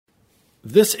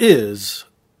This is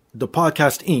the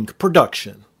Podcast Inc.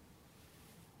 production.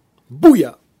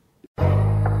 Booyah!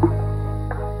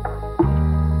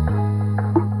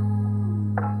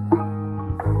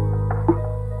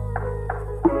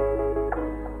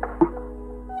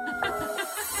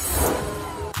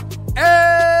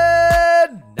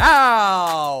 And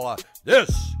now,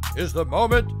 this is the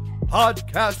moment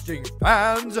podcasting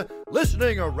fans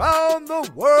listening around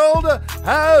the world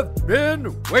have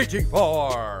been waiting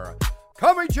for.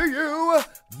 Coming to you,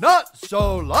 not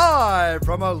so live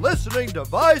from a listening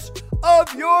device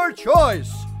of your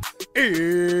choice.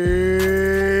 It's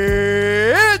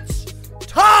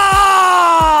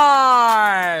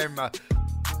time!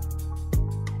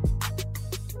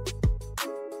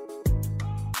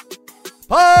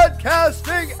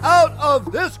 Podcasting out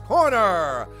of this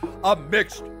corner, a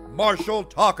mixed martial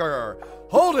talker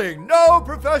holding no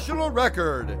professional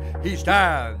record. He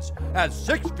stands at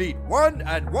 6 feet 1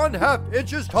 1/2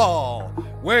 inches tall,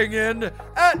 weighing in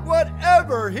at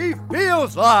whatever he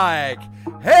feels like.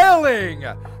 Hailing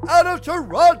out of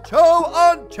Toronto,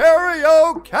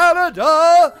 Ontario,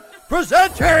 Canada,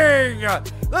 presenting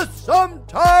the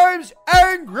sometimes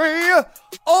angry,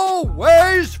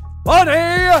 always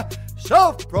funny,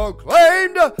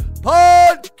 self-proclaimed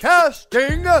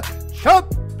podcasting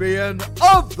champion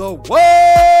of the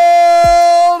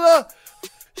world,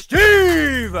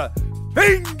 Steve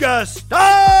Fingerstyles.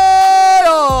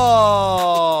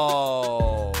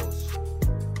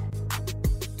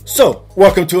 So,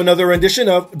 welcome to another rendition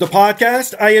of the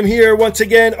podcast. I am here once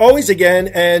again, always again,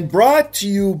 and brought to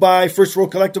you by First Row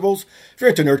Collectibles. If you're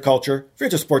into nerd culture, if you're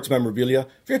into sports memorabilia,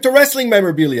 if you're into wrestling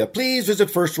memorabilia, please visit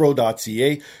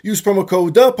firstrow.ca. Use promo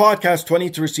code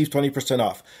THEPODCAST20 to receive 20%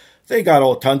 off. They got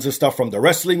all tons of stuff from the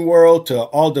wrestling world to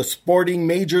all the sporting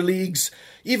major leagues,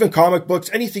 even comic books,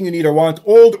 anything you need or want,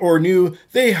 old or new,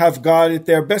 they have got it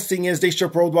there. Best thing is they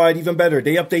ship worldwide, even better.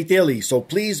 They update daily, so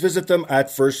please visit them at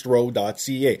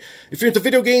firstrow.ca. If you're into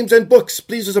video games and books,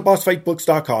 please visit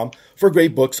bossfightbooks.com for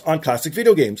great books on classic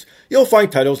video games. You'll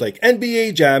find titles like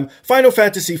NBA Jam, Final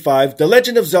Fantasy V, The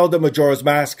Legend of Zelda Majora's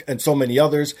Mask, and so many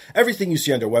others. Everything you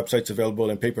see on their website's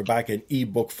available in paperback and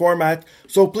ebook format,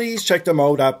 so please check them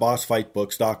out at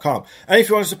bossfightbooks.com. And if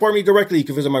you want to support me directly, you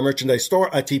can visit my merchandise store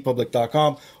at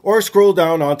tpublic.com or scroll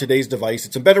down on today's device.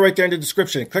 It's embedded right there in the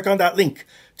description. Click on that link.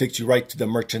 Takes you right to the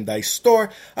merchandise store.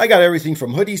 I got everything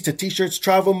from hoodies to t-shirts,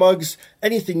 travel mugs,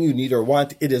 anything you need or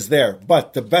want, it is there.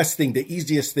 But the best thing, the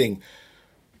easiest thing,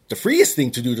 the freest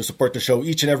thing to do to support the show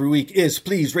each and every week is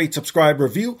please rate, subscribe,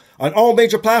 review on all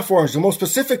major platforms, and most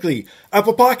specifically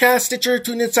Apple Podcasts, Stitcher,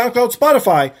 TuneIn, SoundCloud,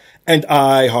 Spotify, and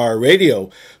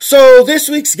iHeartRadio. So this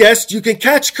week's guest you can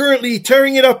catch currently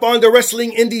tearing it up on the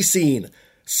wrestling indie scene.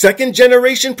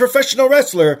 Second-generation professional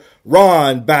wrestler,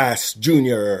 Ron Bass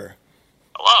Jr.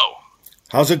 Hello.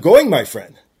 How's it going, my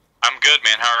friend? I'm good,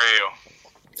 man. How are you?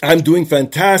 I'm doing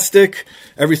fantastic.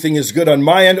 Everything is good on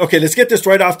my end. Okay, let's get this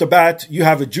right off the bat. You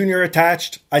have a junior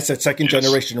attached. I said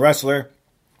second-generation wrestler.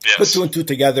 Yes. Put two and two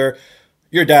together.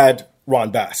 Your dad,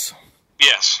 Ron Bass.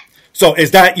 Yes. So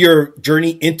is that your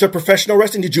journey into professional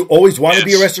wrestling? Did you always want to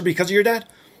be a wrestler because of your dad?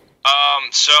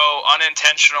 So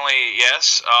unintentionally,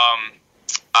 yes.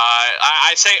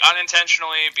 I say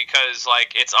unintentionally because,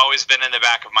 like, it's always been in the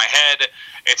back of my head.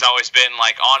 It's always been,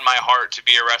 like, on my heart to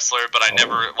be a wrestler, but I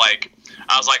never, like,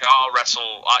 I was like, oh, I'll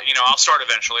wrestle, I'll start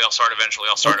eventually. And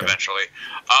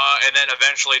then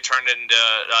eventually turned into,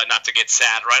 not to get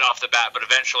sad right off the bat, but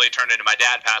eventually turned into my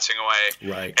dad passing away.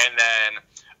 Right. And then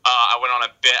I went on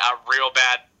a real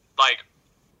bad, like,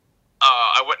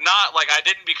 I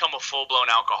didn't become a full-blown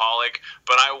alcoholic,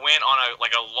 but I went on a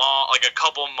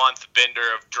couple month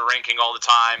bender of drinking all the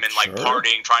time and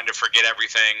partying, trying to forget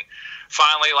everything.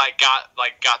 Finally, got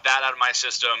that out of my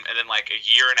system, and then a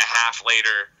year and a half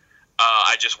later,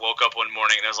 I just woke up one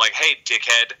morning and I was like, "Hey,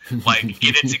 dickhead,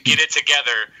 get it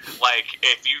together. Like,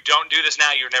 if you don't do this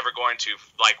now, you're never going to.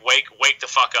 Wake the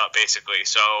fuck up, basically."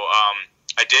 So,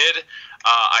 I did.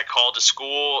 I called a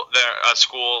school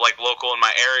local in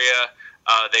my area.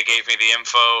 They gave me the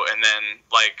info, and then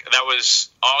that was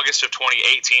August of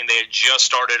 2018. They had just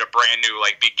started a brand new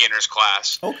beginners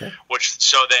class. Okay.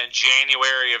 So then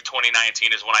January of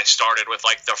 2019 is when I started with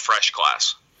the fresh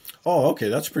class. Oh, okay,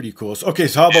 that's pretty cool. So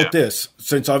how about this?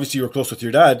 Since obviously you were close with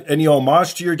your dad, any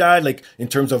homage to your dad, in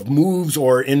terms of moves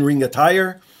or in-ring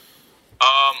attire?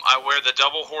 I wear the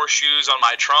double horseshoes on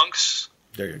my trunks.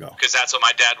 There you go. Because that's what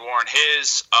my dad wore on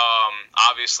his.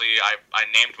 Obviously, I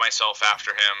named myself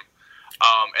after him.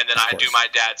 And then I do my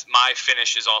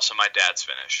finish is also my dad's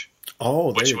finish.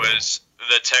 Oh, there which was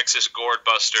the Texas Gourd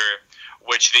Buster,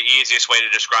 which the easiest way to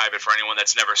describe it for anyone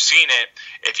that's never seen it,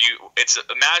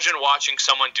 imagine watching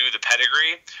someone do the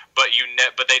pedigree, but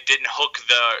they didn't hook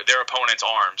their opponent's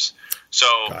arms. So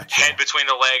head between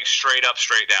the legs, straight up,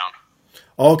 straight down.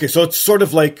 Okay, so it's sort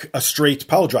of like a straight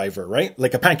pile driver, right?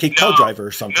 Like a pancake pile driver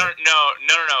or something. No.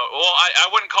 Well, I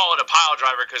wouldn't call it a pile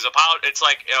driver because it's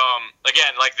like,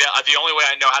 again, like the only way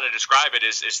I know how to describe it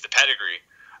is the pedigree.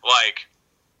 Like,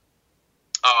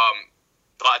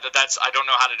 I don't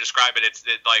know how to describe it.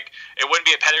 It wouldn't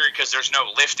be a pedigree because there's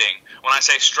no lifting. When I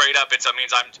say straight up, it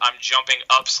means I'm jumping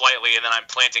up slightly and then I'm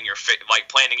planting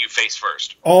planting you face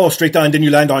first. Oh, straight down, and then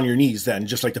you land on your knees then,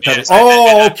 just like the pedigree.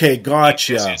 Yes, okay,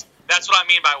 gotcha. That's what I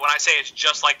mean by when I say it's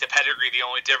just like the pedigree. The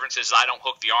only difference is I don't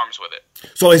hook the arms with it.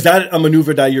 So is that a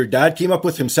maneuver that your dad came up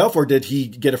with himself, or did he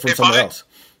get it from somewhere else?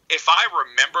 If I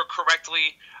remember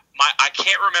correctly, I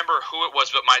can't remember who it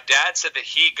was, but my dad said that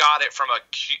he got it from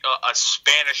a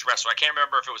Spanish wrestler. I can't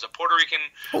remember if it was a Puerto Rican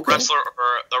wrestler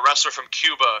or a wrestler from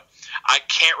Cuba. I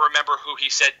can't remember who he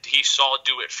said he saw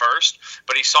do it first,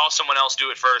 but he saw someone else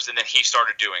do it first, and then he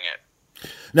started doing it.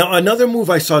 Now, another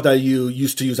move I saw that you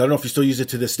used to use, I don't know if you still use it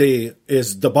to this day,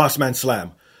 is the Boss Man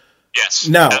Slam. Yes,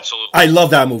 now, absolutely. I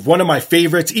love that move. One of my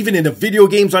favorites. Even in the video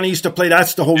games when I used to play,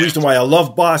 that's the whole reason why I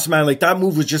love Boss Man. Like, that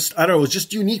move was just, I don't know, it was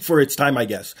just unique for its time, I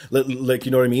guess. Like,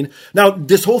 you know what I mean? Now,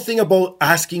 this whole thing about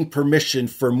asking permission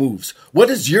for moves,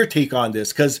 what is your take on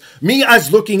this? Because me,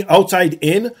 as looking outside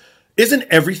in, isn't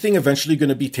everything eventually going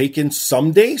to be taken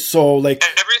someday? So, like...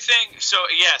 everything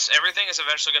is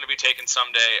eventually going to be taken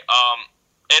someday.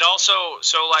 It also,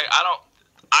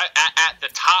 at the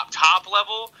top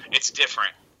level, it's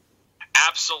different.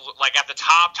 Absolutely, like at the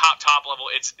top level,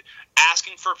 it's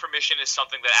asking for permission is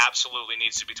something that absolutely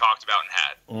needs to be talked about and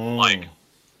had. Like,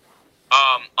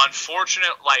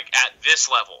 unfortunate, like at this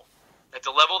level, at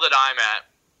the level that I'm at,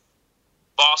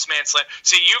 Boss Man Slam.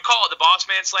 See, you call it the Boss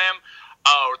Man Slam.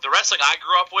 The wrestling I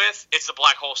grew up with, it's the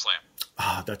Black Hole Slam.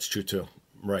 Ah, that's true too.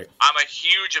 Right. I'm a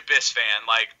huge Abyss fan.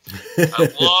 Like, I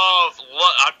love.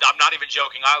 I'm not even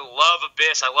joking. I love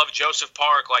Abyss. I love Joseph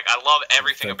Park. Like, I love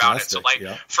everything about it. So, like,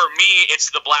 for me,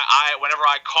 it's the whenever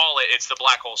I call it, it's the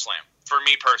Black Hole Slam. For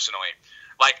me personally,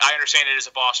 like, I understand it is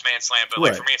a Boss Man Slam, but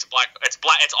like for me, it's black.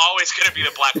 It's always going to be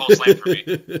the Black Hole Slam for me.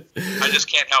 I just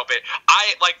can't help it.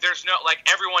 There's no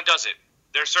everyone does it.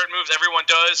 There's certain moves everyone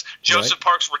does. Joseph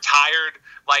Park's retired.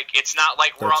 Like, it's not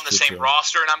like we're on the same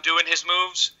roster and I'm doing his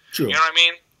moves. True. You know what I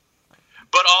mean?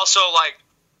 But also, like,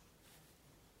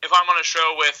 if I'm on a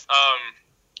show with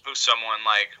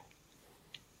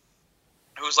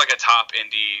who's like a top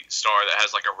indie star that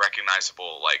has like a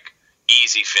recognizable, like,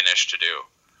 easy finish to do.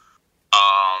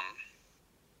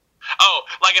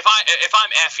 Like if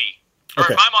I'm Effie, or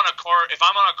if I'm on a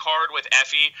card with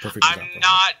Effie, I'm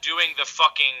not doing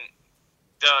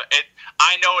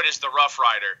I know it is the Rough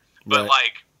Rider, but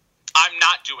like, I'm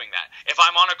not doing that. If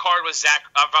I'm on a card with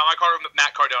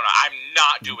Matt Cardona, I'm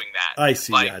not doing that. I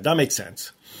see. Like, that makes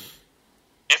sense.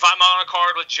 If I'm on a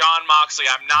card with John Moxley,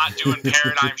 I'm not doing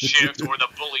Paradigm Shift or the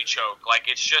Bully Choke. Like,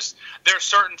 it's just, there's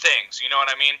certain things, you know what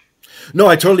I mean? No,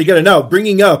 I totally get it. Now,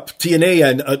 bringing up TNA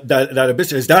and that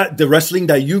Abyss, is that the wrestling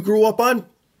that you grew up on?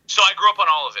 So I grew up on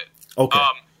all of it. Okay.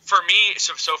 For me,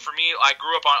 I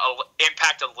grew up on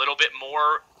Impact a little bit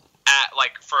more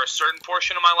for a certain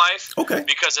portion of my life. Okay.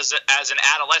 Because as an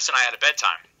adolescent, I had a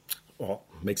bedtime. Well,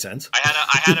 makes sense. I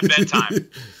had a bedtime.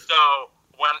 So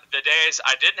when the days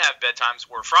I didn't have bedtimes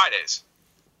were Fridays,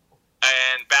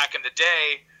 and back in the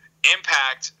day,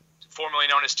 Impact, formerly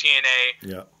known as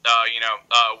TNA,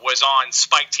 was on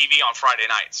Spike TV on Friday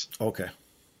nights. Okay.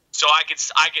 So I could,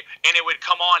 and it would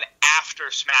come on after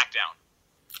SmackDown.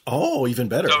 Oh, even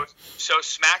better. So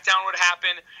SmackDown would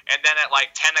happen, and then at like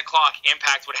 10 o'clock,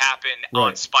 Impact would happen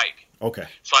on Spike. Okay.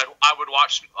 So I would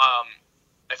watch.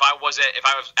 If I was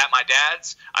at my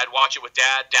dad's, I'd watch it with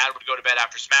Dad. Dad would go to bed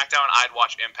after SmackDown. I'd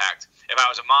watch Impact. If I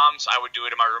was at Mom's, I would do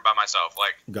it in my room by myself.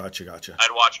 Like, gotcha.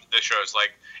 I'd watch the shows.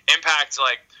 Like Impact.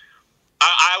 Like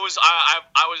I was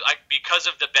like, because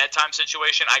of the bedtime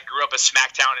situation, I grew up a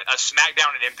SmackDown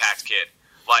and Impact kid.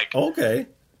 Like, okay.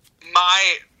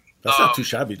 That's not too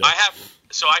shabby, though. I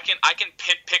can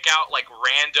pick out like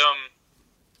random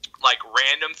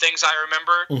things I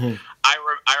remember. Mm-hmm.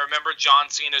 I remember John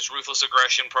Cena's Ruthless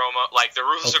Aggression promo, like the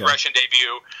Ruthless Aggression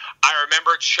debut. I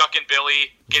remember Chuck and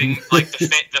Billy getting like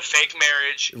the fake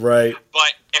marriage. Right.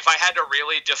 But if I had to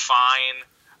really define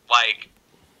like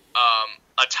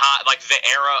a time, like the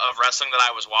era of wrestling that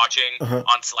I was watching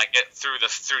on like through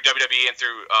WWE and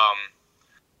through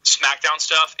SmackDown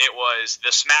stuff, it was the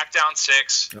SmackDown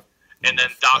 6. Yep. And then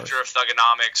Doctor of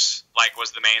Thugonomics, like,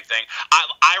 was the main thing.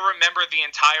 I remember the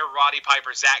entire Roddy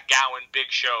Piper, Zach Gowen, Big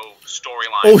Show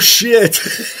storyline. Oh, shit.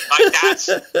 Like, that's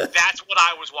what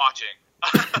I was watching.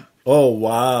 Oh,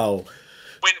 wow.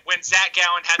 When Zach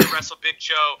Gowen had to wrestle Big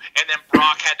Show, and then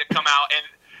Brock had to come out and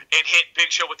hit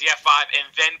Big Show with the F5, and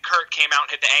then Kurt came out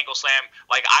and hit the angle slam,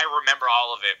 like, I remember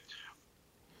all of it.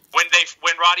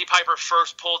 When Roddy Piper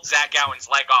first pulled Zach Gowen's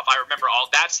leg off, I remember all.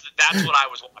 That's what I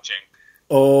was watching.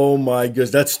 Oh my goodness,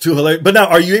 that's too hilarious. But now,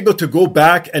 are you able to go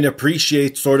back and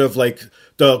appreciate sort of like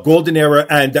the golden era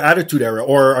and the attitude era,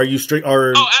 or are you straight?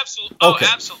 Or absolutely. Okay.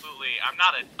 Oh, absolutely. I'm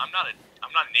not an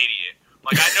idiot.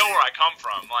 Like, I know where I come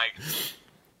from. Like,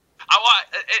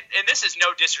 and this is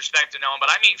no disrespect to no one, but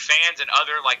I meet fans and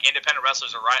other like independent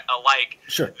wrestlers alike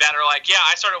that are like, yeah,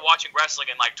 I started watching wrestling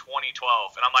in like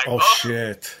 2012, and I'm like, oh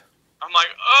shit. I'm like,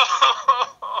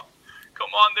 oh,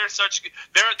 come on, there's don't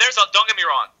get me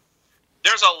wrong.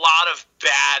 There's a lot of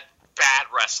bad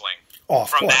wrestling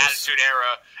from the Attitude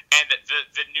Era and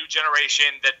the new generation,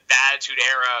 the Attitude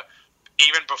Era,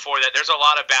 even before that. There's a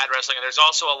lot of bad wrestling, and there's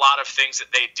also a lot of things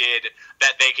that they did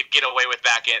that they could get away with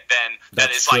back then that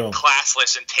is true. Like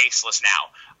classless and tasteless now.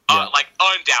 Like,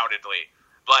 undoubtedly.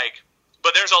 Like,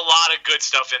 but there's a lot of good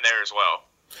stuff in there as well.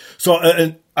 So,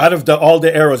 and out of all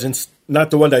the eras, and not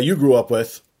the one that you grew up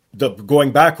with,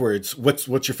 going backwards, what's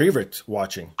your favorite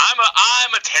watching?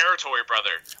 I'm a territory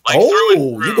brother. Like,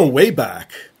 you go way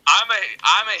back. I'm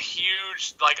a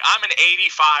huge, like, I'm an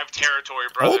 85 territory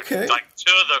brother. Okay. Like,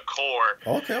 to the core.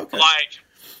 Okay. Like,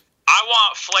 I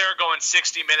want Flair going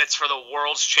 60 minutes for the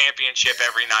World's Championship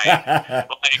every night.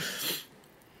 Like,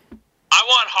 I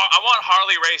want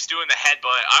Harley Race doing the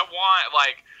headbutt. I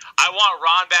want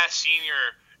Ron Bass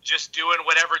Sr. just doing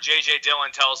whatever J.J.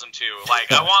 Dillon tells him to.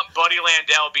 Like, I want Buddy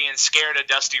Landell being scared of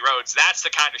Dusty Rhodes. That's the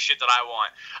kind of shit that I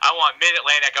want. I want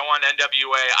Mid-Atlantic. I want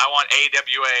NWA. I want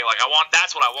AWA. Like,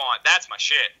 that's what I want. That's my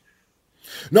shit.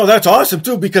 No, that's awesome,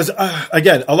 too, because,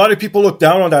 again, a lot of people look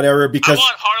down on that era because... I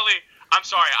want Harley... I'm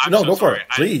sorry. Go for it,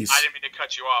 please. I didn't mean to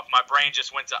cut you off. My brain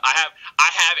just went to... I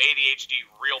have ADHD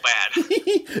real bad.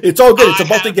 It's all good. It's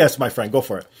about the guess, my friend. Go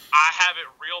for it. I have it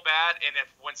real bad, and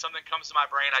when something comes to my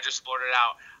brain, I just blurt it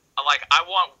out. Like, I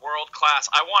want world class.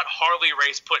 I want Harley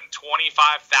Race putting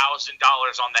 $25,000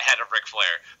 on the head of Ric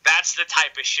Flair. That's the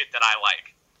type of shit that I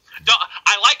like.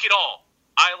 I like it all.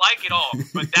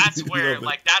 But that's where,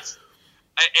 like, that's...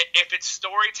 If it's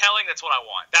storytelling, that's what I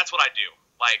want. That's what I do.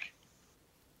 Like...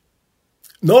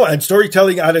 No, and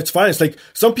storytelling at its finest. Like,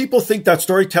 some people think that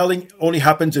storytelling only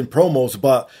happens in promos,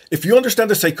 but if you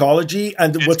understand the psychology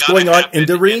and what's going on in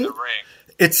the ring,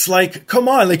 it's like, come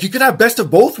on, like, you could have best of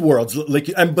both worlds.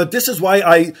 Like, but this is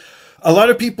why a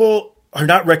lot of people are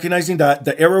not recognizing that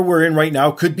the era we're in right now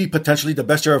could be potentially the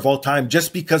best era of all time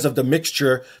just because of the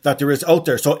mixture that there is out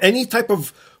there. So any type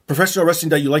of professional wrestling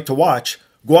that you like to watch,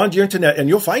 go on the internet and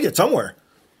you'll find it somewhere.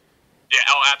 Yeah,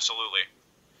 oh, absolutely.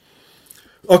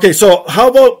 Okay, so how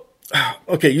about,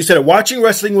 you said it, watching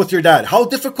wrestling with your dad. How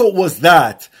difficult was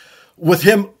that with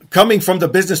him coming from the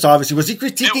business, obviously? Was he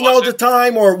critiquing all the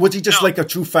time, or was he just like a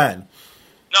true fan?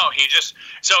 No, he just,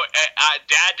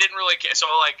 Dad didn't really care. So,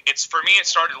 like, for me, it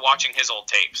started watching his old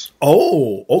tapes.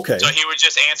 Oh, okay. So he would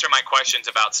just answer my questions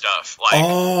about stuff. Like,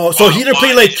 so he didn't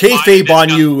play, like, kayfabe on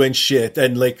you and shit,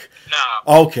 and, like...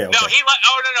 No. Okay. No, he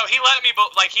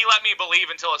let me believe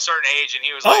until a certain age, and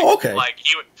he was like, like,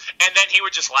 and then he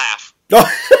would just laugh. And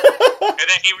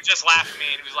then he would just laugh at me,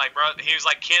 and he was like, bro,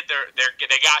 kid,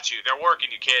 they got you. They're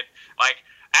working you, kid. Like,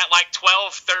 at like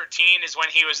 12, 13 is when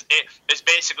is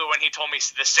basically when he told me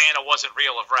the Santa wasn't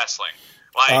real of wrestling.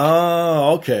 Like,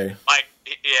 okay. Like,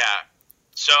 yeah.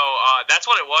 So that's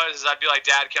what it was. Is I'd be like,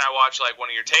 Dad, can I watch like one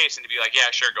of your tapes? And he'd be like,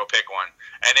 yeah, sure, go pick one.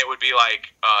 And it would be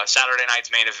like Saturday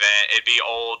night's main event. It'd be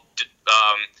old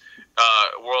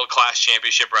World Class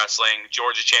Championship Wrestling,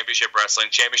 Georgia Championship Wrestling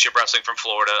from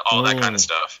Florida, all that kind of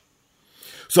stuff.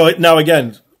 So now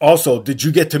again, also, did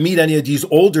you get to meet any of these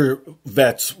older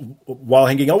vets while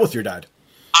hanging out with your dad?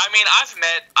 I mean, I've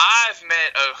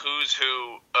met a who's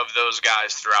who of those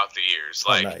guys throughout the years.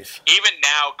 Like, nice. Even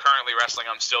now, currently wrestling,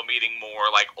 I'm still meeting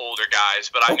more like older guys.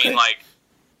 But I mean, like,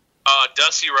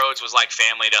 Dusty Rhodes was like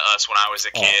family to us when I was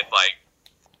a kid. Like,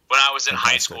 when I was in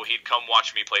high school, he'd come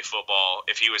watch me play football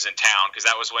if he was in town, because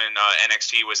that was when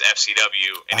NXT was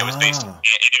FCW, and it was based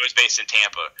in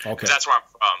Tampa. Because that's where I'm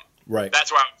from. Right.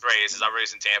 That's where I was raised. I was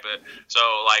raised in Tampa. So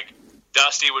like,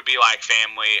 Dusty would be like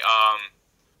family.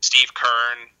 Steve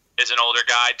Kern is an older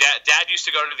guy. Dad used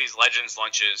to go to these Legends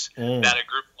lunches that a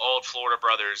group of old Florida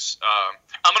brothers.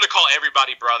 I'm going to call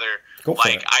everybody brother. Go for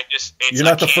it. It's, you're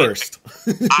not the first.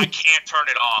 I can't turn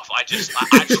it off. I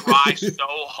try so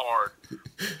hard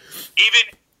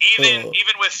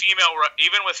Even with female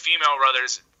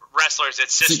wrestlers,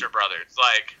 it's sister brothers.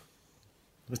 Like,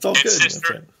 it's all good.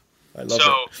 Sister. Right. I love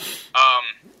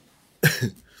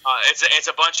it. It's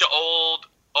a bunch of old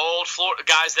Florida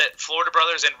guys that Florida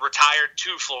brothers and retired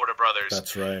two Florida brothers.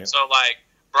 That's right. So like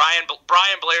Brian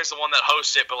Blair's the one that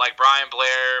hosts it, but like Brian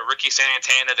Blair, Ricky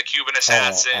Santana, the Cuban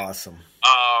Assassin, awesome.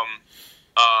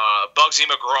 Bugsy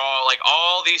McGraw, like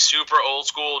all these super old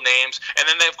school names, and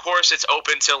then of course it's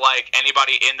open to like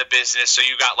anybody in the business. So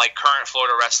you got like current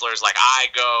Florida wrestlers, like I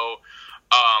go.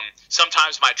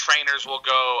 Sometimes my trainers will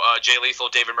go, Jay Lethal,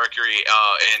 David Mercury,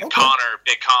 and Connor,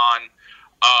 Big Con.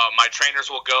 My trainers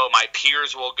will go, my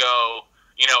peers will go.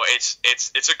 You know, it's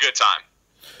a good time,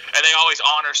 and they always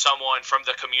honor someone from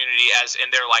the community as in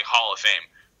their like Hall of Fame.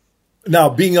 Now,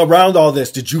 being around all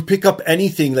this, did you pick up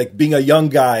anything like being a young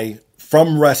guy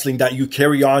from wrestling that you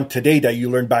carry on today that you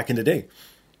learned back in the day?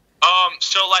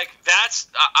 So like that's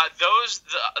I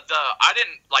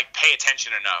didn't like pay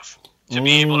attention enough to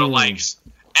be able to like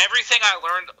everything I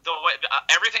learned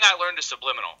everything I learned is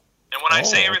subliminal. And when I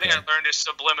say everything I learned is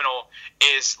subliminal,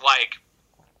 is like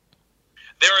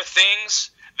there are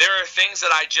things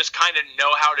that I just kind of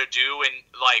know how to do and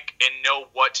know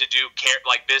what to do,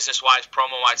 like business wise,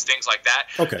 promo wise, things like that.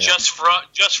 Okay. Just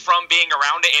from being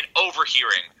around it and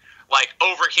overhearing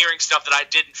stuff that I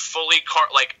didn't fully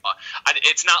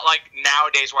it's not like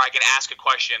nowadays where I can ask a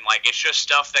question. Like it's just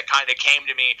stuff that kind of came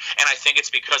to me, and I think it's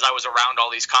because I was around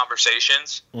all these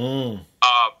conversations.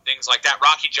 Things like that.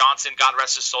 Rocky Johnson, God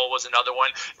rest his soul, was another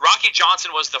one. Rocky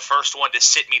Johnson was the first one to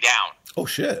sit me down. Oh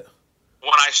shit.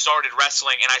 When I started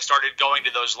wrestling and I started going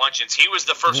to those luncheons, he was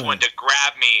the first one to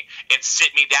grab me and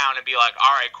sit me down and be like,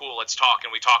 all right, cool, let's talk.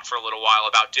 And we talked for a little while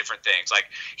about different things. Like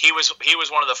he was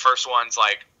one of the first ones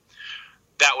like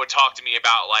that would talk to me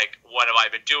about like, what have I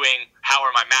been doing? How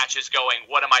are my matches going?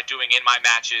 What am I doing in my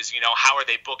matches? You know, how are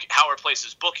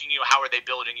places booking you? How are they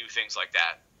building you? Things like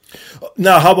that.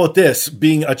 Now, how about this?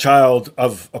 Being a child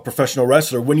of a professional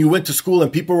wrestler, when you went to school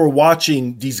and people were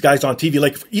watching these guys on TV,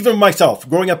 like even myself,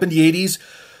 growing up in the 80s,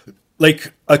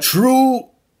 like a true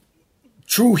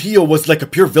heel was like a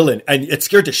pure villain, and it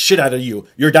scared the shit out of you,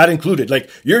 your dad included. Like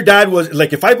your dad was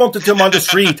like, if I bumped into him on the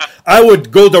street, I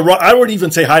would I would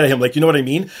even say hi to him, like, you know what I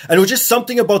mean? And it was just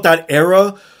something about that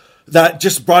era that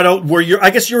just brought out where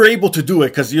I guess you're able to do it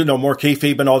because, you know, more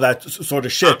kayfabe and all that sort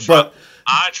of shit. But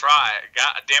I try.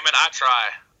 God damn it, I try.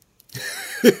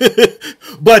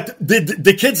 But did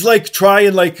the kids like try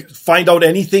and like find out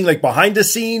anything like behind the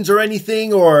scenes or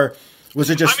anything, or was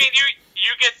it just? I mean, you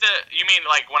mean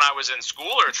like when I was in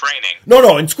school or training?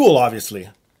 No, in school, obviously.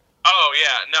 Oh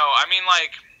yeah, no, I mean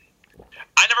like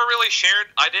I never really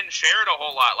I didn't share it a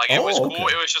whole lot. Like it was cool.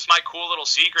 Okay. It was just my cool little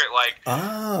secret. Like,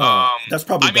 that's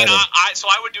probably better. So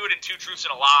I would do it in 2 Truths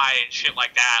and a Lie and shit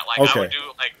like that. Like I would do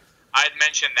like. I'd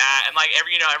mention that, and like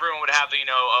everyone would have the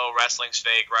wrestling's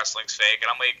fake, and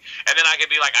I'm like, and then I could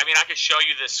be like, I mean, I could show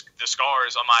you the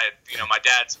scars on my my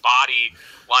dad's body,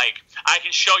 like I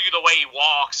can show you the way he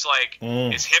walks, like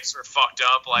his hips are fucked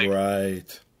up, like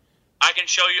right. I can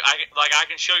show you, I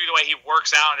can show you the way he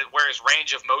works out and where his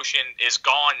range of motion is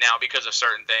gone now because of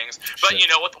certain things. But you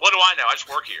know what do I know? I just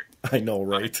work here. I know,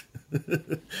 right?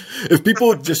 If people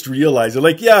would just realize it,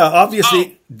 like, yeah,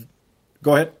 obviously.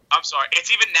 Go ahead. I'm sorry.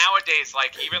 It's even nowadays,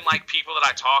 like even like people that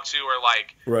I talk to are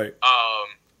like, right.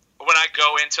 When I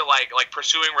go into like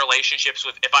pursuing relationships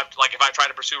with, if I try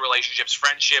to pursue relationships,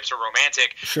 friendships, or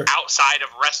romantic outside of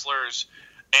wrestlers,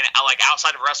 and like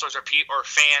outside of wrestlers or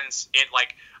fans, in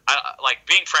like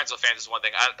being friends with fans is one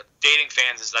thing. Dating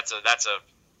fans that's a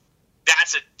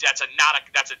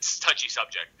touchy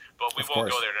subject, but we won't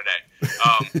go there today.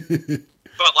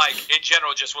 But like in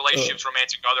general, just relationships,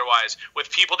 romantic, otherwise, with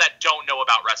people that don't know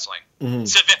about wrestling.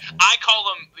 So I call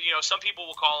them, some people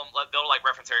will call them, they'll like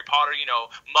reference Harry Potter,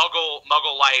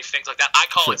 Muggle life, things like that. I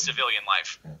call it civilian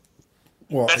life.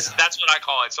 Well, that's what I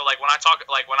call it. So like when I talk,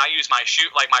 like when I use my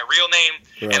my real name,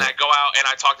 and I go out and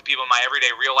I talk to people in my everyday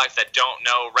real life that don't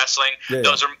know wrestling,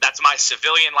 that's my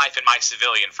civilian life and my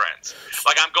civilian friends.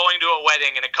 Like I'm going to a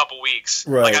wedding in a couple weeks.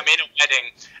 Right. Like I'm in a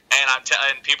wedding. And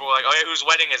and people were like, "Oh, yeah, whose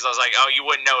wedding is?" I was like, "Oh, you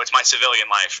wouldn't know. It's my civilian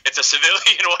life. It's a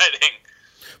civilian wedding."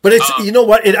 But it's you know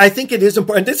what? I think it is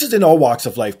important. This is in all walks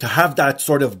of life to have that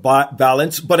sort of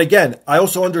balance. But again, I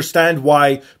also understand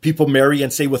why people marry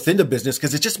and stay within the business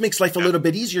because it just makes life a little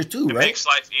bit easier too, right? It makes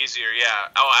life easier, yeah.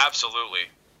 Oh, absolutely,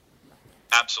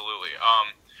 absolutely.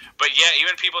 But yeah,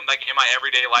 even people like in my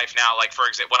everyday life now, like for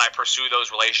example, when I pursue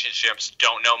those relationships,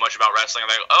 don't know much about wrestling. I'm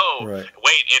like, oh,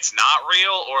 wait, it's not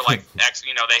real, or like X,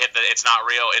 you know, they hit the it's not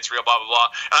real, it's real, blah blah blah.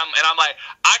 And I'm like,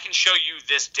 I can show you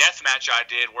this death match I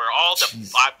did where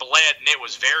I bled and it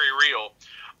was very real.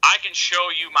 I can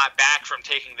show you my back from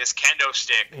taking this kendo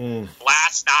stick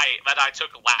last night that I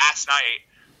took last night.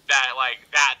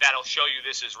 That'll show you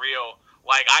this is real.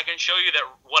 Like, I can show you that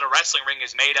what a wrestling ring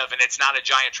is made of, and it's not a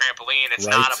giant trampoline. It's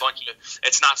not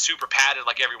it's not super padded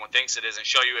like everyone thinks it is, and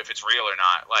show you if it's real or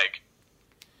not. Like,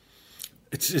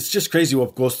 it's just crazy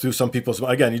what goes through some people's.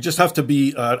 Again, you just have to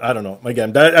be. I don't know.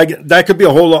 Again, that could be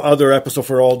a whole other episode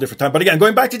for all different time. But again,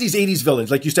 going back to these '80s villains,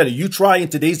 like you said, you try in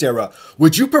today's era.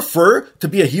 Would you prefer to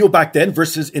be a heel back then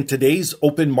versus in today's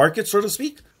open market, so to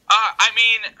speak? I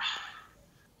mean,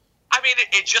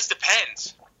 it just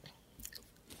depends.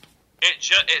 It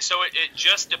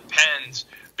just depends,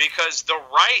 because the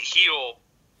right heel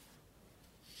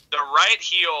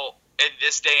in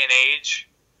this day and age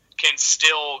can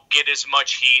still get as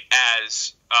much heat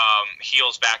as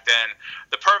heels back then.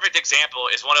 The perfect example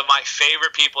is one of my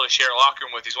favorite people to share a locker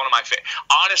room with. He's one of my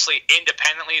honestly,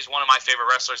 independently, he's one of my favorite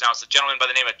wrestlers now. It's a gentleman by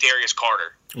the name of Darius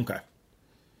Carter. Okay.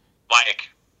 Like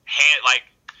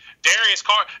Darius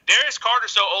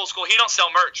Carter's so old school, he don't sell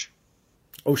merch.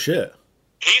 Oh shit.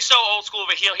 He's so old school of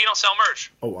a heel, he don't sell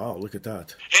merch. Oh wow, look at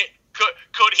that.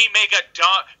 Could he make an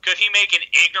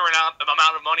ignorant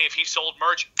amount of money if he sold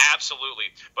merch?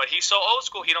 Absolutely. But he's so old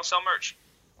school, he don't sell merch.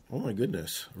 Oh my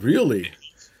goodness, really?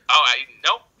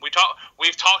 Nope.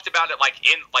 We've talked about it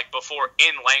before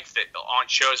in length on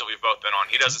shows that we've both been on.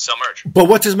 He doesn't sell merch. But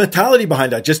what's his mentality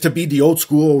behind that? Just to be the old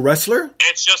school wrestler?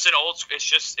 It's just that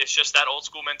old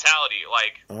school mentality.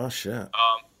 Like, oh shit.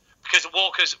 Because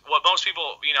what most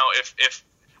people, you know,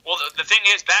 the thing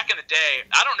is, back in the day,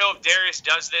 I don't know if Darius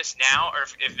does this now, or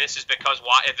if this is because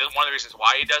if it's one of the reasons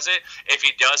why he does it. If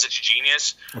he does, it's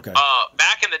genius. Okay.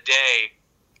 Back in the day,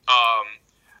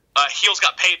 heels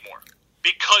got paid more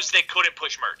because they couldn't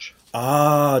push merch.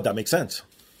 Ah, that makes sense.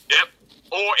 Yep.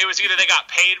 Or it was either they got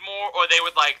paid more, or they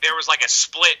would there was a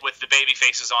split with the baby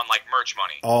faces on merch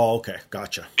money. Oh, okay,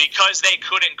 gotcha. Because they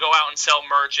couldn't go out and sell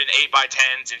merch in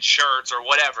 8x10s and shirts or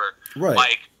whatever.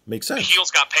 Right. Makes sense.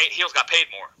 Heels got paid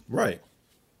more. Right.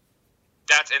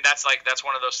 That's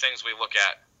one of those things we look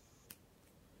at.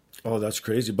 Oh, that's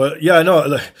crazy. But yeah, I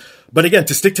know. But again,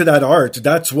 to stick to that art,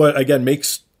 that's what again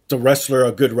makes the wrestler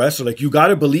a good wrestler. Like, you got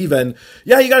to believe in.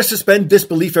 Yeah, you got to suspend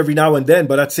disbelief every now and then,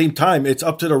 but at the same time, it's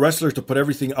up to the wrestler to put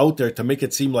everything out there to make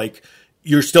it seem like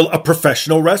you're still a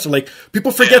professional wrestler. Like,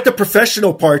 people forget the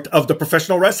professional part of the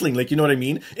professional wrestling. Like, you know what I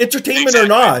mean? Entertainment or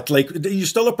not, like, you're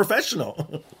still a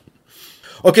professional.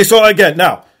 Okay, so again,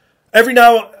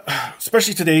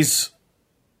 especially today's,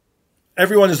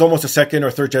 everyone is almost a second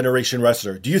or third generation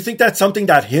wrestler. Do you think that's something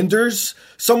that hinders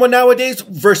someone nowadays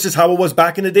versus how it was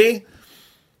back in the day?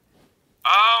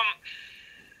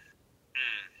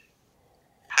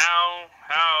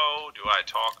 How do I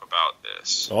talk about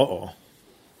this? Uh-oh.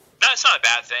 That's not a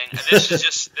bad thing.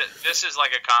 This is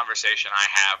like a conversation I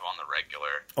have on the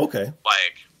regular. Okay.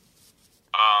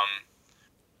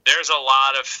 There's a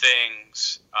lot of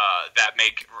things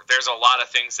there's a lot of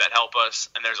things that help us,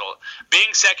 and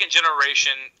being second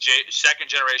generation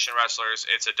wrestlers,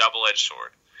 it's a double-edged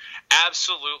sword.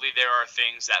 Absolutely, there are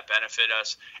things that benefit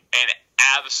us, and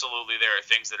absolutely there are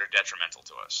things that are detrimental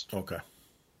to us. Okay.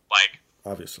 That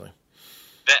Obviously.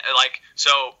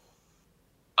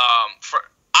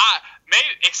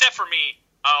 Except for me,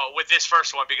 with this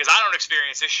first one, because I don't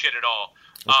experience this shit at all.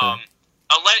 Okay.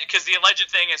 Because the alleged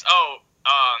thing is,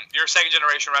 you're a second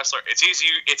generation wrestler. It's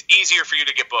easier for you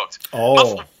to get booked.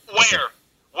 Oh. Where?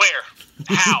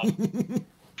 How?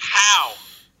 How?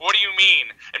 What do you mean?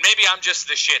 And maybe I'm just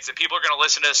the shits, and people are going to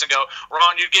listen to this and go,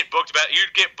 Ron, you'd get booked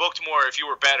more if you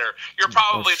were better. You're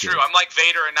probably true. I'm like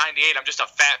Vader in '98. I'm just a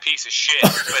fat piece of shit.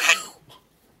 But hey,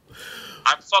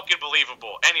 I'm fucking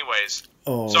believable. Anyways,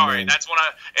 sorry. Man. That's when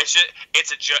it's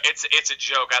a joke.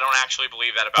 I don't actually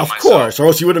believe that about myself. Of course, or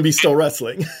else you wouldn't be still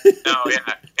wrestling. No,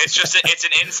 yeah. It's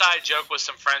an inside joke with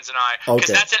some friends and I. Because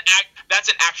that's an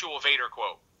actual Vader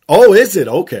quote. Oh, is it?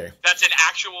 Okay. That's an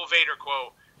actual Vader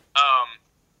quote.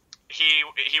 He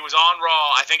was on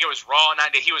Raw. I think it was Raw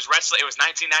 90. He was wrestling. It was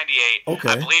 1998. Okay.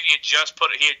 I believe he had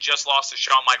just lost to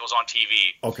Shawn Michaels on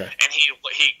TV. Okay. And he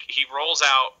rolls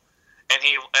out, and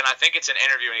I think it's an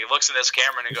interview, and he looks in this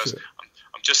camera and he goes,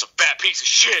 "I'm just a fat piece of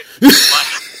shit."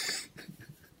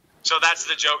 So that's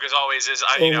the joke. As always, is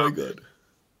my God.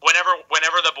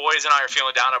 whenever the boys and I are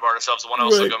feeling down about ourselves, one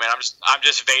else will go, man, I'm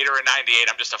just Vader in '98.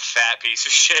 I'm just a fat piece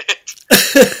of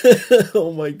shit.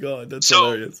 Oh my God, that's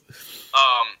hilarious.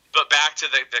 But back to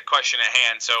the question at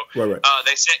hand. So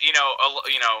they said,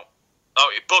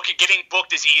 getting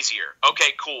booked is easier.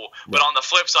 Okay, cool. Right. But on the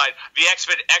flip side, the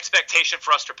expectation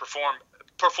for us to perform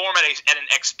at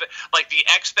the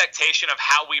expectation of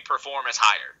how we perform is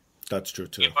higher. That's true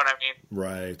too. You know what I mean?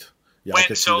 Right. Yeah.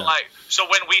 So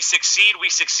when we succeed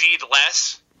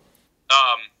less.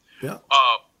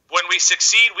 When we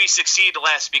succeed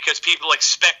less because people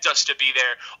expect us to be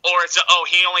there, or it's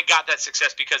he only got that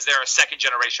success because they're a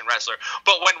second-generation wrestler.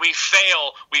 But when we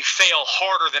fail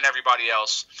harder than everybody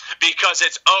else because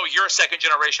it's, you're a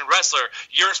second-generation wrestler,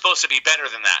 you're supposed to be better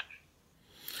than that.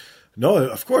 No,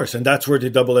 of course, and that's where the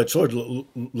double-edged sword,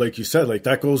 like you said, like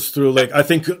that goes through. Like I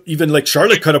think even like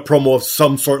Charlotte cut a promo of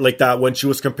some sort like that when she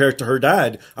was compared to her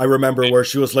dad. I remember where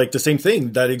she was like the same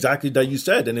thing that you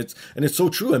said, and it's so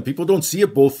true, and people don't see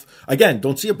it both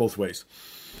ways.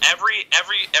 Every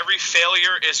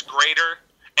failure is greater,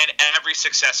 and every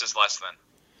success is less than.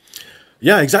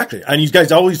 Yeah, exactly. And you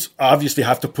guys always obviously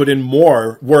have to put in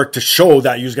more work to show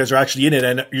that you guys are actually in it,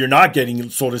 and you're not getting,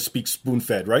 so to speak,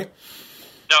 spoon-fed, right?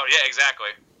 No, yeah, exactly.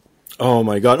 Oh,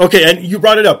 my God. Okay, and you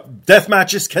brought it up. Death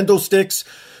matches, kendo sticks.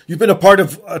 You've been a part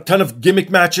of a ton of gimmick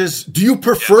matches. Do you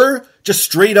prefer just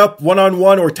straight up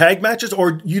one-on-one or tag matches,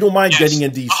 or you don't mind getting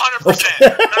in these? 100%. Okay.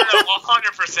 No,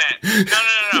 100%.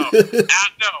 No.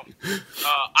 No.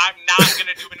 I'm not going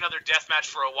to do another death match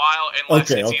for a while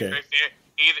unless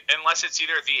it's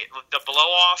either the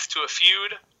blow-off to a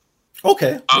feud.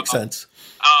 Okay, makes sense.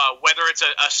 Whether it's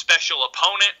a special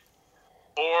opponent,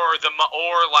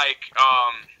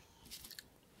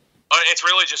 it's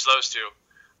really just those two.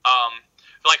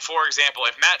 Like, for example,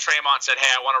 if Matt Tremont said, hey,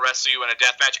 I want to wrestle you in a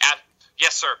death match,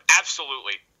 yes, sir,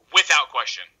 absolutely, without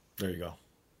question. There you go.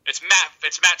 It's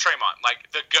Matt Tremont, like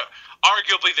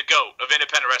arguably the GOAT of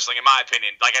independent wrestling, in my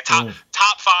opinion. Like a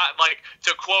top five, like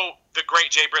to quote the great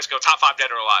Jay Briscoe, top 5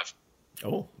 dead or alive.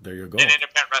 Oh, there you go. In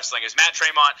independent wrestling is Matt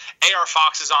Tremont. AR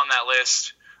Fox is on that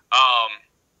list.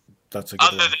 That's a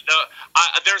good one.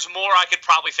 There's more I could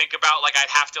probably think about. Like I'd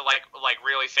have to like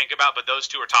really think about, but those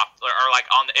two are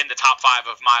in the top 5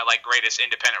 of my like greatest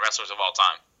independent wrestlers of all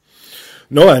time.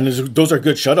 No, and those are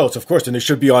good shutouts, of course, and they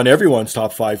should be on everyone's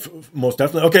top 5, most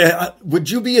definitely. Okay, would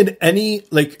you be in any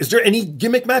is there any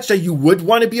gimmick match that you would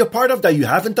want to be a part of that you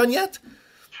haven't done yet?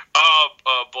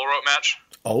 Bull rope match.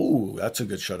 Oh, that's a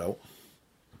good shutout.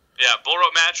 Yeah, bull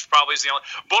rope match probably is the only.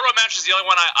 Bull rope match is the only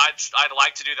one I'd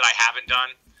like to do that I haven't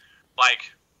done.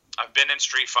 Like, I've been in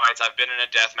street fights, I've been in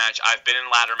a death match, I've been in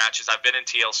ladder matches, I've been in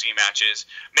TLC matches,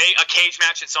 a cage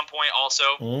match at some point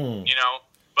also,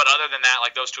 But other than that,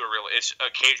 like, those two are real. It's a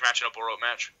cage match and a bull rope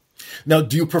match. Now,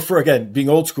 do you prefer, again, being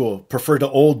old school, prefer the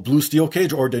old blue steel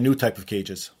cage or the new type of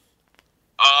cages?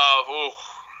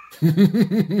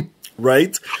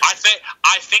 Right?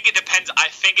 I think it depends. I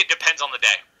think it depends on the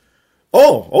day.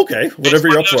 Oh, okay. Whatever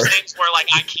you're up for. It's one of those things where, like,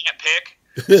 I can't pick.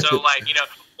 So, like,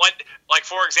 like,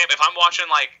 for example, if I'm watching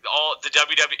like all the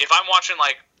WWE, if I'm watching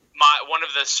like one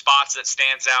of the spots that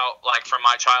stands out like from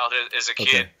my childhood as a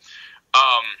kid,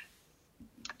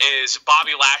 is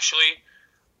Bobby Lashley,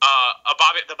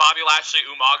 the Bobby Lashley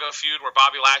Umaga feud where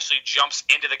Bobby Lashley jumps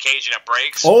into the cage and it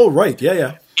breaks. Oh, right,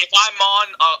 yeah. If I'm on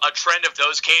a trend of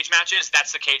those cage matches,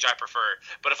 that's the cage I prefer.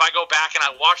 But if I go back and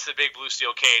I watch the big blue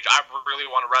steel cage, I really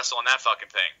want to wrestle in that fucking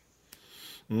thing.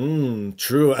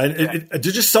 True. And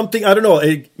there's just something, I don't know,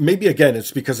 maybe again,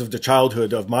 it's because of the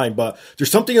childhood of mine, but there's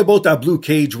something about that blue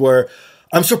cage where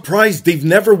I'm surprised they've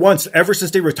never once, ever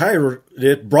since they retired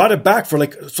it, brought it back for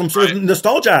like some sort of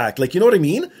nostalgia act. Like, you know what I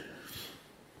mean?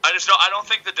 I don't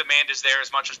think the demand is there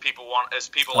as much as people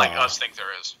like us think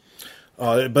there is.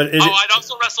 I'd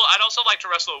also like to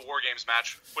wrestle a War Games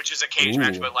match, which is a cage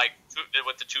match, but like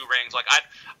with the 2 rings. Like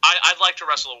I'd like to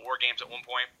wrestle a War Games at one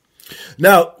point.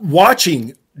 Now,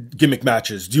 watching gimmick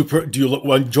matches, do you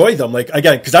enjoy them? Like,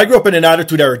 again, because I grew up in an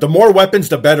Attitude Era. The more weapons,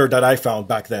 the better that I found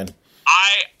back then.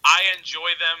 I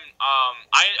enjoy them.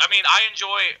 I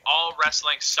enjoy all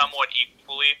wrestling somewhat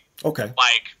equally. Okay.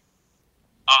 Like,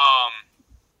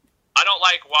 I don't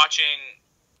like watching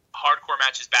hardcore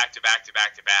matches back to back.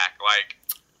 Like,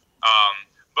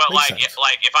 but like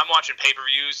if I'm watching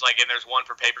pay-per-views, like, and there's one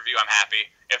for pay-per-view, I'm happy.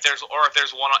 If there's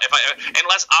one,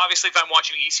 unless obviously if I'm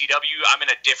watching ECW, I'm in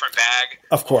a different bag.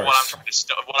 Of course.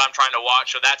 What I'm trying to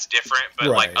watch, so that's different. But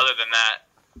like other than that,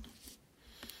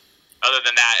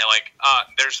 like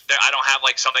I don't have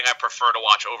like something I prefer to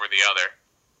watch over the other.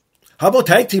 How about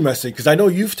tag team wrestling? Because I know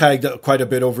you've tagged quite a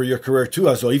bit over your career too,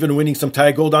 as well, even winning some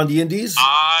tag gold on the indies.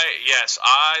 Yes,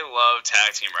 I love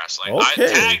tag team wrestling.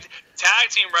 Okay. Tag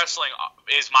team wrestling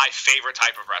is my favorite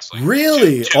type of wrestling.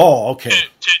 Really? Okay.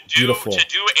 Beautiful. To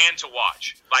do and to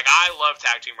watch. Like, I love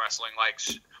tag team wrestling. Like,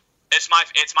 it's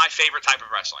my favorite type of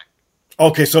wrestling.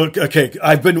 Okay,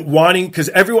 I've been wanting, because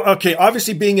everyone,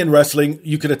 obviously being in wrestling,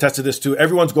 you could attest to this too.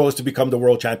 Everyone's goal is to become the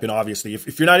world champion, obviously.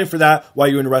 If you're not in for that, why are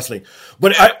you in wrestling?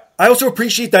 But yeah. I also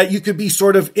appreciate that you could be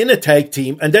sort of in a tag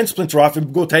team and then splinter off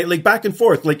and go tag, like back and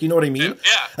forth, like, you know what I mean?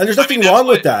 Yeah. And there's nothing wrong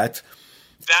with that.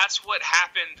 That's what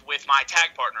happened with my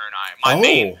tag partner and I. My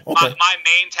main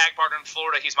tag partner in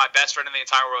Florida, he's my best friend in the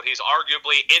entire world. He's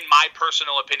arguably, in my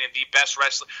personal opinion, the best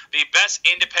wrestler, the best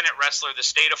independent wrestler the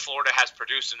state of Florida has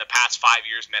produced in the past 5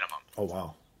 years minimum. Oh,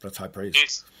 wow. That's high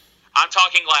praise. I'm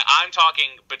talking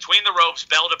between the ropes,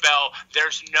 bell to bell,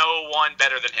 there's no one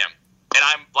better than him. And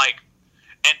I'm like,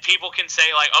 and people can say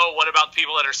like, oh, what about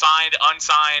people that are signed,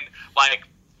 unsigned, like,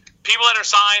 people that are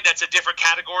signed, that's a different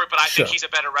category, but I think he's a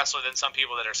better wrestler than some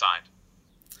people that are signed.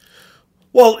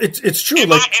 Well, it's true. And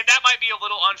that might be a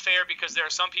little unfair because there are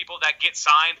some people that get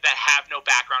signed that have no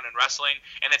background in wrestling,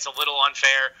 and it's a little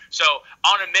unfair. So,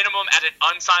 on a minimum, at an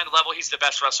unsigned level, he's the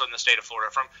best wrestler in the state of Florida.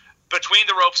 From between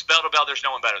the ropes, bell to bell, there's no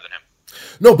one better than him.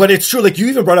 No, but it's true. Like, you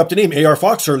even brought up the name AR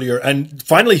Fox earlier, and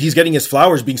finally he's getting his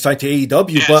flowers being signed to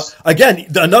AEW. Yes. But again,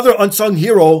 another unsung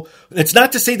hero. It's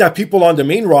not to say that people on the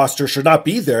main roster should not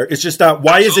be there. It's just that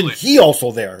why isn't he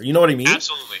also there? You know what I mean?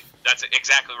 Absolutely. That's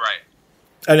exactly right.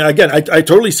 And again, I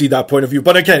totally see that point of view.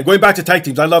 But again, going back to tag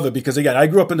teams, I love it because, again, I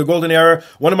grew up in the golden era.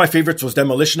 One of my favorites was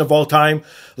Demolition of all time.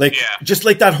 Just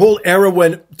like that whole era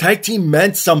when tag team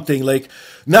meant something. Like,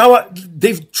 now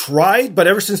they've tried, but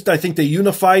ever since I think they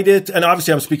unified it, and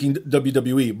obviously I'm speaking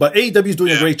WWE, but AEW is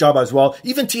doing a great job as well.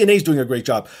 Even TNA is doing a great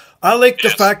job. I like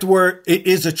the fact where it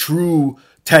is a true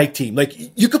tag team. Like,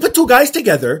 you could put two guys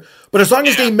together, but as long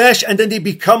as they mesh and then they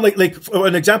become like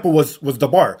an example was The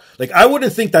Bar. Like, I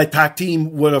wouldn't think that tag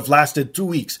team would have lasted 2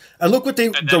 weeks. And look what the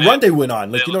run they went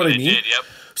on. Like, you know what I mean?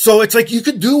 So it's like, you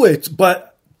could do it,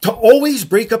 but to always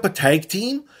break up a tag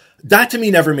team, that to me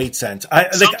never made sense.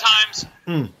 Sometimes,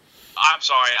 I'm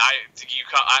sorry, I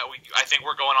think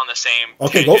we're going on the same.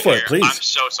 Okay, go for it, please. I'm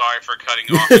so sorry for cutting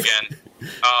you off again.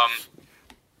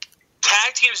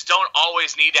 Tag teams don't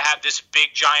always need to have this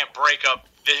big giant breakup.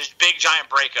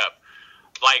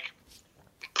 Like,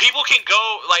 people can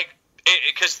go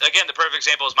because again, the perfect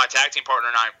example is my tag team partner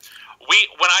and I.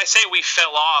 When I say we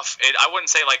fell off, I wouldn't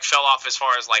say like fell off as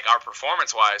far as like our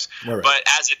performance wise, but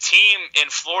as a team in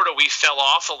Florida, we fell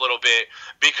off a little bit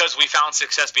because we found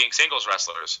success being singles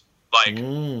wrestlers. Like,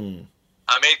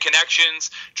 I made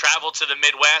connections, traveled to the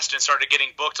Midwest, and started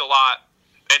getting booked a lot.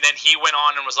 And then he went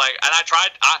on and was like, and I tried,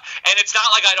 and it's not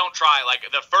like I don't try. Like,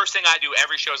 the first thing I do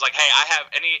every show is like, hey, I have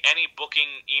any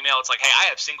booking email. It's like, hey, I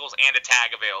have singles and a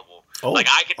tag available. Oh, like,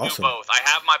 I can do both. I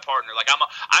have my partner. Like,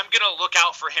 I'm gonna look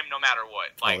out for him no matter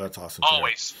what. Like, that's awesome.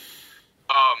 Always.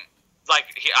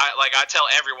 I tell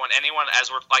anyone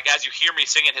as you hear me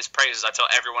singing his praises, I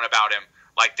tell everyone about him.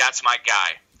 Like, that's my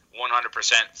guy, 100%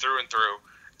 through and through.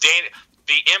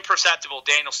 The imperceptible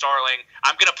Daniel Starling.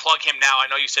 I'm going to plug him now. I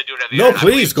know you said do it at the end. No,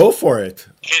 please, go for it.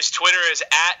 His Twitter is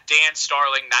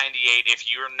 @DanStarling98.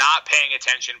 If you're not paying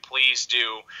attention, please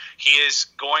do. He is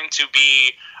going to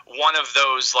be one of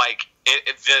those, like,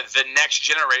 the next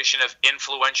generation of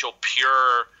influential,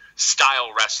 pure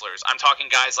style wrestlers. I'm talking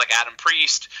guys like Adam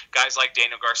Priest, guys like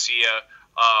Daniel Garcia.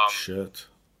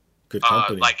 Good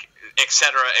company. Et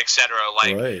cetera.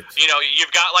 Like, you know,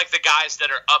 you've got like the guys that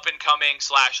are up and coming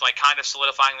 / like kind of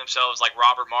solidifying themselves, like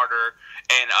Robert Martyr,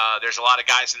 and there's a lot of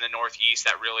guys in the Northeast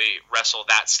that really wrestle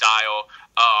that style.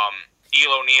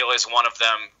 Elo Neal is one of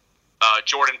them.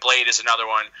 Jordan Blade is another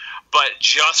one. But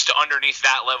just underneath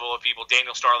that level of people,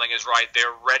 Daniel Starling is right.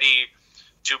 They're ready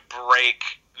to break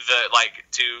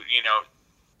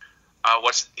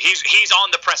he's on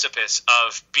the precipice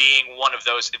of being one of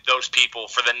those people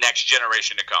for the next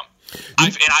generation to come.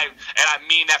 I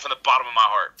mean that from the bottom of my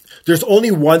heart. There's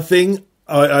only one thing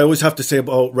I always have to say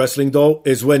about wrestling, though,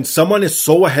 is when someone is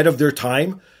so ahead of their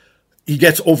time, he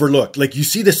gets overlooked. Like, you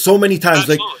see this so many times.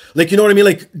 Like, you know what I mean?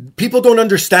 Like, people don't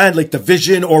understand, like, the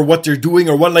vision or what they're doing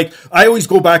or what, like, I always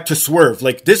go back to Swerve.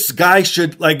 Like, this guy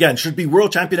should be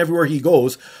world champion everywhere he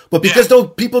goes. But because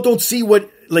people don't see what,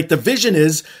 like, the vision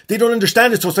is, they don't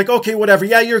understand it. So it's like, okay, whatever.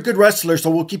 Yeah, you're a good wrestler, so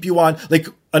we'll keep you on. Like,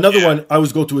 another one I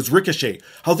always go to is Ricochet.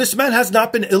 How this man has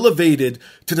not been elevated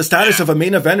to the status of a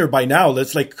main eventer by now.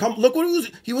 Let's, like, look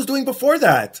what he was doing before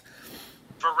that.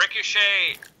 For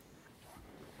Ricochet,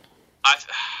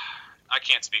 I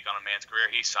can't speak on a man's career.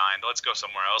 He signed. Let's go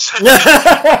somewhere else. I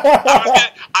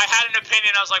had an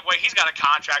opinion. I was like, wait, he's got a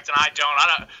contract and I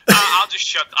don't. I'll just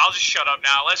shut up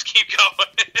now. Let's keep going.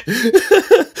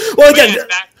 Well, again,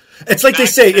 it's like they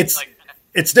say,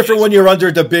 it's different when you're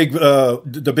under the big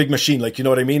machine. Like, you know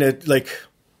what I mean? It's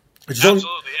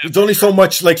only so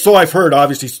much, like, so I've heard,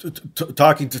 obviously,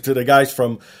 talking to the guys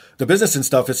from the business and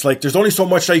stuff, it's like there's only so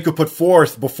much that you could put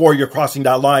forth before you're crossing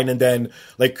that line, and then,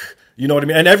 like, you know what I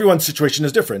mean? And everyone's situation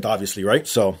is different, obviously, right?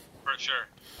 So, for sure.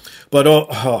 But,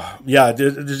 yeah,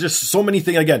 there's just so many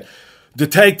things. Again, the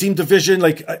tag team division,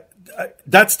 like,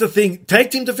 that's the thing.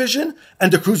 Tag team division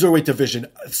and the cruiserweight division,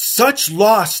 such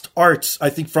lost arts,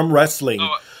 I think, from wrestling.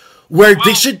 Where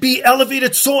they should be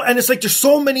elevated and it's like there's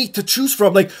so many to choose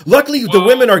from. Like, luckily the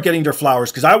women are getting their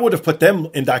flowers, because I would have put them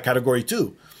in that category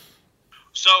too.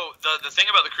 So the thing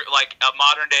about a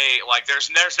modern day, like there's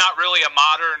not really a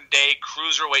modern day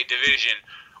cruiserweight division.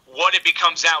 What it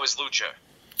becomes now is lucha.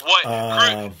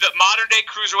 The modern day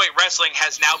cruiserweight wrestling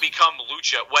has now become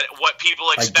lucha. What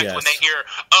people expect when they hear,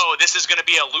 oh, this is going to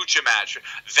be a lucha match.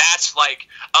 That's like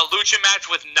a lucha match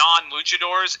with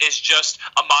non-luchadors is just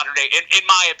a modern day, in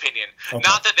my opinion. Okay.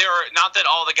 Not that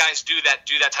all the guys do that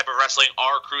type of wrestling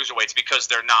are cruiserweights, because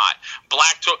they're not.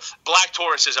 Black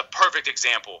Taurus is a perfect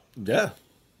example. Yeah.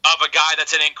 Of a guy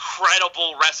that's an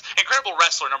incredible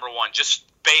wrestler, number one, just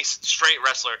base straight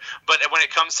wrestler. But when it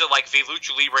comes to like the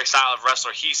lucha libre style of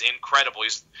wrestler, he's incredible.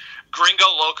 He's Gringo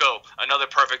Loco, another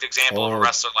perfect example of a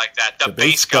wrestler like that. The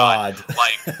base god.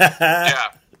 Like,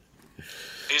 yeah,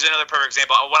 he's another perfect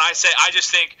example. When I say, I just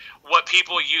think what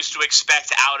people used to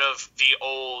expect out of the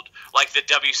old, like the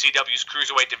WCW's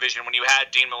cruiserweight division, when you had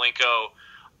Dean Malenko,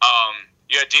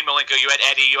 you had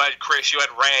Eddie, you had Chris, you had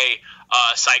Ray,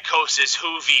 Psychosis,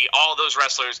 Hoovy, all those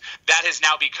wrestlers. That has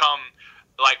now become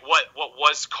like what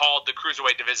was called the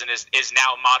cruiserweight division is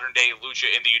now modern day lucha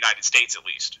in the United States, at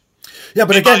least. Yeah,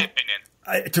 but in again, my opinion.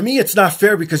 To me, it's not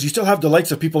fair, because you still have the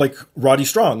likes of people like Roddy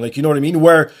Strong, like, you know what I mean,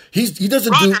 where he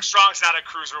doesn't Roderick Strong's not a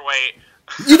cruiserweight.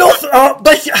 You know,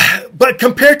 but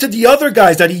compared to the other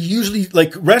guys that he usually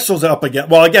like wrestles up against,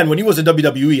 well, again, when he was in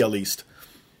WWE, at least.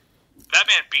 That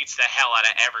man beats the hell out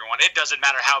of everyone. It doesn't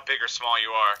matter how big or small you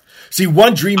are. See,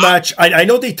 one dream match, I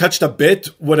know they touched a bit,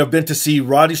 would have been to see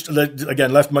Roddy,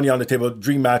 again, left money on the table,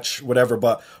 dream match, whatever,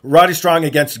 but Roddy Strong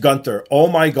against Gunther. Oh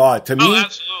my God, to me. Oh,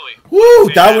 absolutely.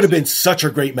 Woo, that would have been such a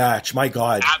great match. My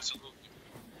God. Absolutely.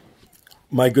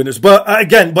 My goodness. But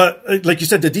again, like you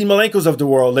said, the Dean Malenkos of the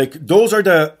world, like those are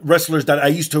the wrestlers that I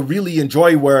used to really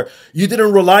enjoy, where you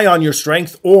didn't rely on your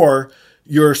strength or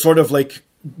your sort of like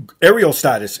aerial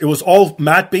status. It was all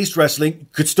mat-based wrestling.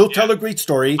 Could still tell a great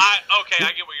story. I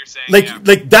get what you're saying.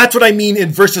 Like that's what I mean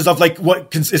in verses of like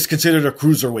what is considered a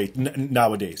cruiserweight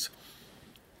nowadays.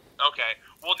 Okay.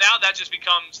 Well, now that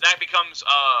becomes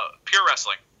pure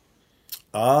wrestling.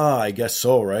 I guess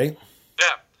so, right?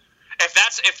 Yeah. If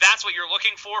that's what you're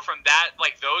looking for from that,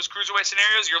 like those cruiserweight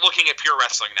scenarios, you're looking at pure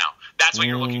wrestling now. That's what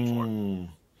you're looking for.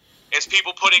 It's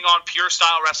people putting on pure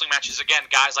style wrestling matches again.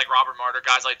 Guys like Robert Martyr,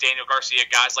 guys like Daniel Garcia,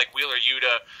 guys like Wheeler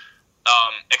Yuta,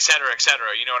 et cetera, et cetera.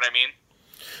 You know what I mean?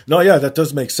 No, yeah, that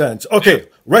does make sense. Okay,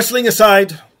 wrestling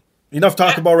aside, enough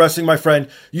talk about wrestling, my friend.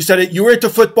 You said it. You were into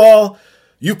football.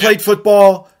 You played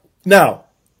football. Now,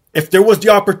 if there was the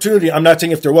opportunity, I'm not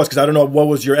saying if there was, because I don't know what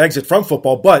was your exit from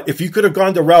football, but if you could have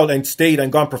gone the route and stayed and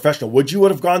gone professional, would you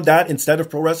have gone that instead of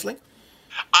pro wrestling?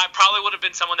 I probably would have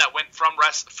been someone that went from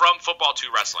football to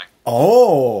wrestling.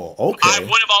 Oh, okay. I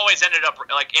would have always ended up,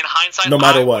 like, in hindsight, no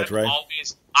matter what, right?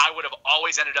 I would have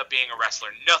always ended up being a wrestler.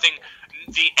 Nothing,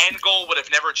 the end goal would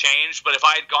have never changed, but if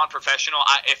I had gone professional,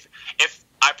 if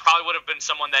I probably would have been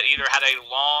someone that either had a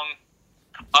long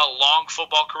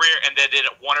football career and then did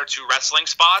one or two wrestling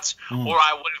spots, or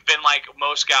I would have been like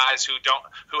most guys who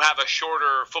have a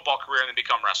shorter football career and then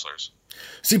become wrestlers.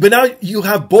 See, but now you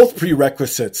have both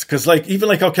prerequisites, because even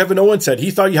like how Kevin Owens said, he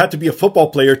thought you had to be a football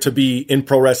player to be in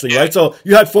pro wrestling, right? So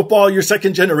you had football, you're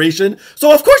second generation,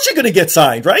 so of course you're going to get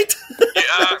signed, right? Where?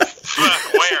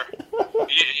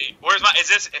 Where's my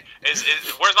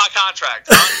contract?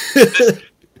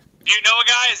 Do you know a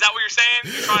guy? Is that what you're saying?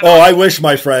 I wish,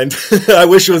 my friend. I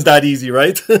wish it was that easy,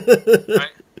 right?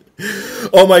 Right.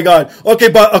 Oh my God.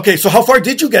 Okay, so how far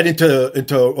did you get into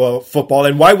football,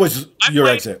 and why was your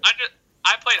exit?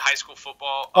 I played high school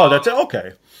football. Oh, that's it.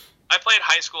 Okay. I played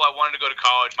high school. I wanted to go to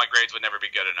college. My grades would never be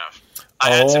good enough. I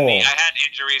had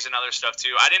injuries and other stuff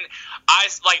too. I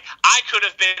could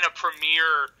have been a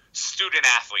premier student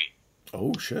athlete.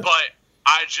 Oh shit. But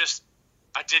I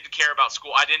didn't care about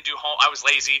school. I didn't do home. I was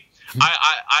lazy.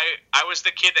 I was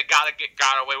the kid that got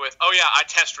away with, oh yeah, I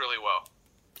test really well.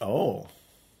 Oh.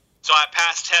 So I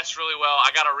passed tests really well.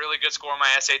 I got a really good score on my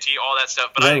SAT, all that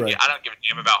stuff. But I don't give a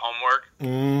damn about homework.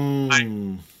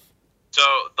 So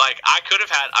like I could have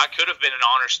been an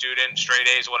honor student, straight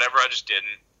A's, whatever. I just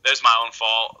didn't. That's my own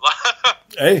fault.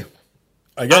 Hey,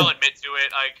 again, I'll admit to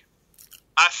it. Like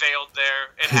I failed there.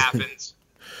 It happens.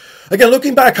 Again,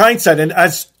 looking back, hindsight, and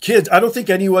as kids, I don't think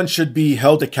anyone should be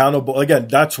held accountable. Again,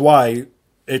 that's why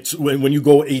it's when you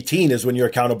go 18 is when you're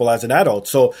accountable as an adult.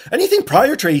 So anything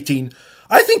prior to 18,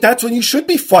 I think that's when you should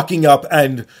be fucking up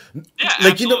and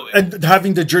and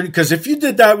having the journey. Because if you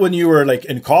did that when you were like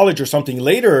in college or something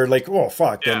later, like, oh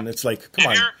fuck, then it's like, come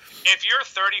on. If you're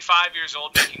 35 years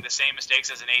old making the same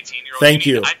mistakes as an 18-year-old,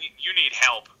 you need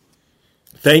help.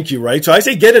 Thank you, right? So I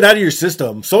say get it out of your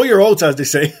system. Sow your oats, as they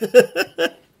say.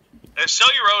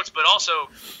 Sow your oats, but also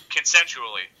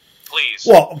consensually, please.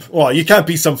 Well, you can't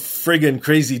be some friggin'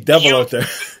 crazy devil out there.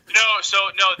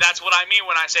 No, that's what I mean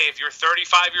when I say if you're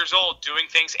 35 years old doing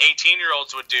things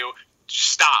 18-year-olds would do,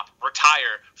 stop,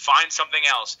 retire, find something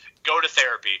else, go to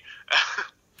therapy.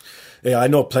 Yeah, I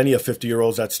know plenty of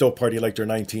 50-year-olds that still party like they're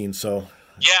 19, so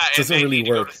it doesn't really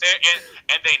work.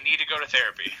 And they need to go to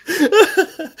therapy.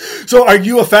 So are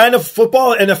you a fan of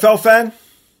football, NFL fan?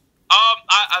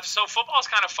 So football's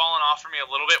kind of fallen off for me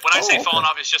a little bit. When I say fallen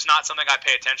off, it's just not something I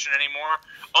pay attention anymore.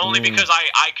 Only because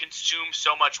I consume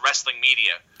so much wrestling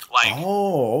media. Like,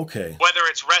 whether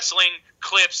it's wrestling,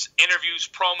 clips, interviews,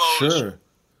 promos,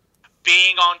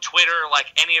 being on Twitter,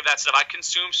 like any of that stuff. I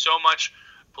consume so much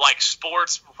like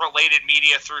sports-related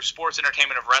media through sports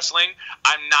entertainment of wrestling.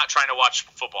 I'm not trying to watch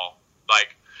football.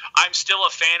 Like, I'm still a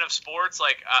fan of sports.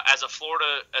 Like, as a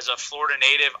Florida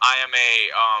native,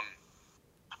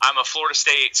 I'm a Florida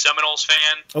State Seminoles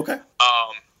fan. Okay.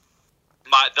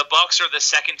 The Bucks are the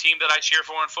second team that I cheer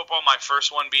for in football. My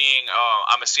first one being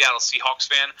I'm a Seattle Seahawks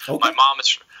fan. Okay. My mom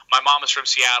is from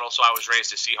Seattle, so I was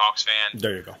raised a Seahawks fan.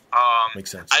 There you go.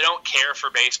 Makes sense. I don't care for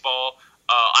baseball.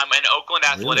 I'm an Oakland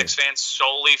Athletics fan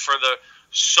solely for the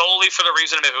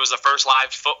reason of if it was the first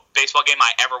live baseball game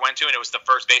I ever went to, and it was the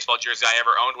first baseball jersey I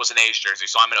ever owned was an A's jersey.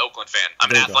 So I'm an Oakland fan.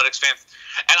 I'm an Athletics fan,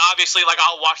 and obviously, like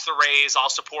I'll watch the Rays, I'll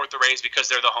support the Rays because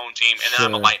they're the home team, and then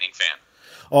I'm a Lightning fan.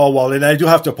 Oh well, and I do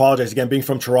have to apologize again, being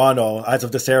from Toronto as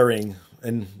of this airing,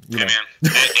 and you know. Hey man,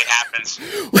 it happens.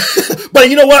 But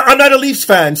you know what? I'm not a Leafs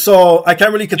fan, so I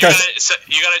can't really contest.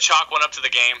 You got to chalk one up to the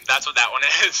game. That's what that one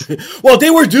is. Well, they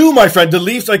were due, my friend. The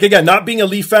Leafs, like again, not being a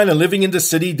Leaf fan and living in the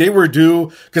city, they were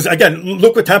due because again,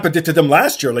 look what Tampa did to them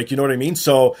last year. Like you know what I mean?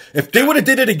 So if they would have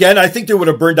did it again, I think they would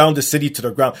have burned down the city to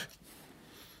the ground.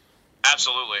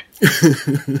 Absolutely.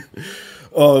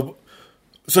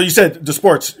 So you said the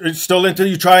sports still into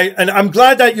you try, and I'm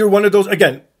glad that you're one of those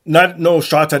again. No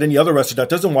shots at any other wrestler that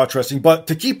doesn't watch wrestling, but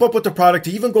to keep up with the product,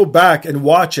 to even go back and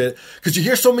watch it, because you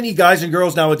hear so many guys and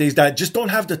girls nowadays that just don't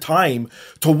have the time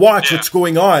to watch what's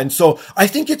going on. So I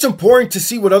think it's important to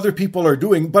see what other people are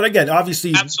doing. But again,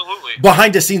 obviously,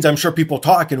 behind the scenes, I'm sure people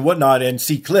talk and whatnot and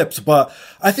see clips. But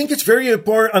I think it's very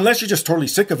important, unless you're just totally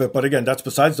sick of it. But again, that's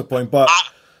besides the point. But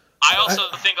I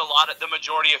also think the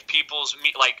majority of people's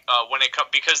when it comes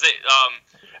because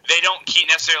they don't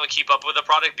necessarily keep up with the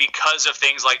product because of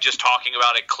things like just talking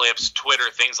about it, clips, Twitter,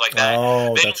 things like that.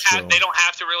 They don't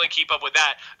have to really keep up with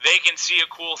that. They can see a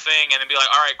cool thing and then be like,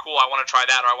 all right, cool, I want to try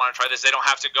that or I want to try this. They don't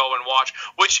have to go and watch,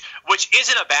 which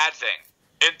isn't a bad thing.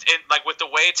 And like with the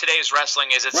way today's wrestling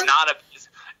is, it's not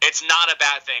a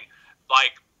bad thing.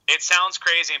 Like, it sounds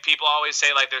crazy, and people always say,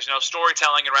 like, there's no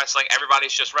storytelling in wrestling.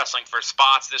 Everybody's just wrestling for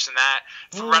spots, this and that,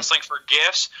 wrestling for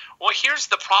gifts. Well, here's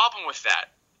the problem with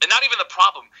that. And not even the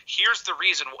problem. Here's the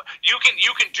reason. You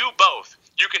can do both.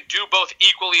 You can do both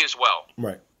equally as well.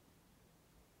 Right.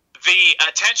 The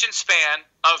attention span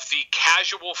of the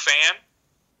casual fan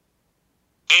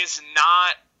is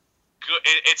not good.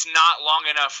 It's not long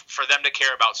enough for them to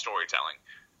care about storytelling.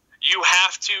 You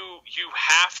have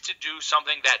to do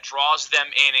something that draws them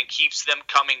in and keeps them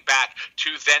coming back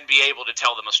to then be able to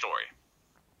tell them a story.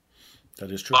 That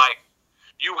is true. Like,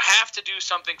 you have to do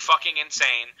something fucking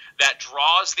insane that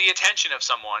draws the attention of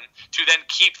someone to then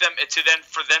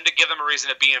for them to give them a reason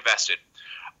to be invested.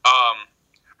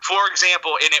 For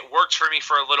example, and it worked for me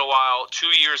for a little while 2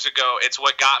 years ago. It's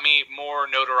what got me more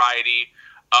notoriety.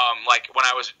 Like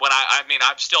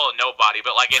I'm still a nobody,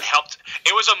 but like it helped.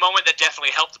 It was a moment that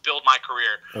definitely helped build my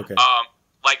career. Okay.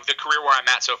 Like the career where I'm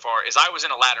at so far is I was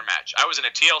in a ladder match. I was in a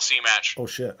TLC match. Oh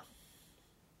shit.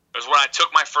 It was when I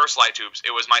took my first light tubes.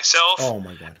 It was myself. Oh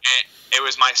my god. It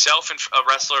was myself and a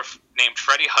wrestler named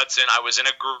Freddie Hudson. I was in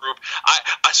a group.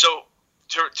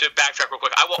 To backtrack real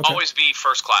quick, I will always be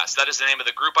First Class. That is the name of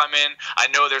the group I'm in. I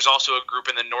know there's also a group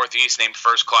in the Northeast named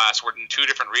First Class. We're in two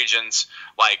different regions.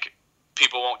 Like,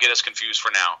 people won't get us confused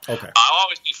for now. Okay. I'll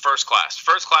always be First Class.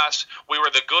 First Class, we were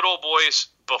the Good Old Boys,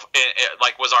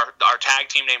 like was our tag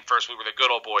team name first. We were the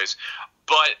Good Old Boys.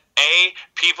 But A,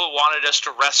 people wanted us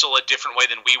to wrestle a different way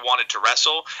than we wanted to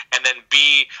wrestle, and then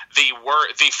B,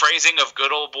 the phrasing of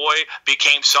 "good old boy"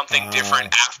 became something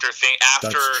different after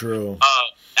that's true.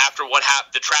 After what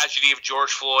happened, the tragedy of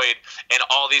George Floyd and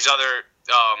all these other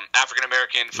African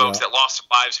American folks that lost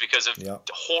their lives because of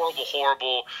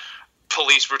horrible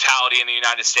police brutality in the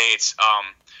United States.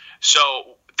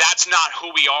 So that's not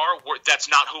who we are. That's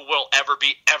not who we'll ever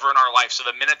be ever in our life. So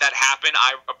the minute that happened,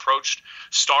 I approached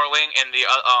Starling and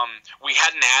we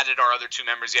hadn't added our other two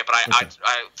members yet, but I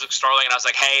took Starling and I was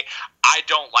like, hey, I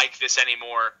don't like this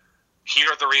anymore. Here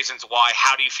are the reasons why.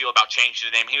 How do you feel about changing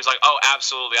the name? He was like, oh,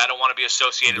 absolutely. I don't want to be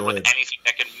associated with anything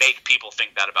that can make people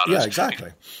think that about us. Yeah,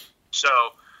 exactly. So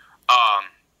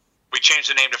we changed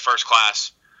the name to First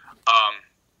Class. All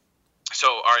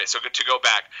right, so good to go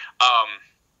back.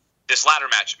 This ladder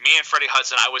match, me and Freddie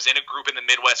Hudson, I was in a group in the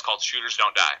Midwest called Shooters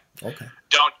Don't Die. Okay.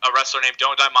 A wrestler named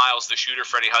Don't Die Miles, the shooter,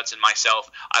 Freddie Hudson, myself.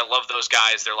 I love those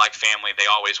guys. They're like family. They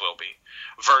always will be.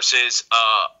 Versus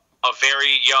a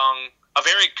very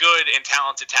good and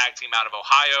talented tag team out of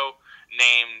Ohio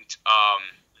named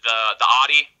the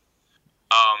Audi.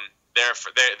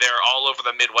 They're all over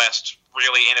the Midwest.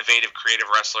 Really innovative, creative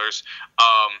wrestlers.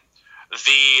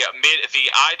 The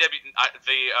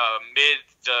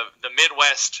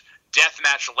Midwest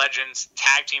Deathmatch Legends,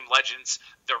 Tag Team Legends,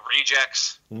 the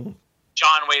Rejects,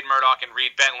 John Wade Murdoch and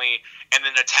Reed Bentley, and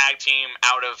then a tag team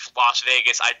out of Las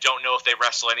Vegas. I don't know if they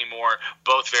wrestle anymore.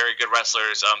 Both very good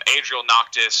wrestlers. Adriel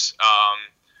Noctis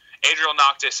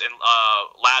and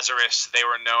Lazarus, they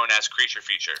were known as Creature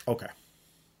Feature. Okay.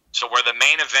 So we're the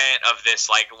main event of this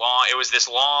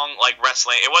long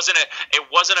wrestling. It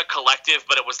wasn't a collective,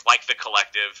 but it was like the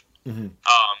collective. Mm-hmm.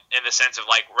 In the sense of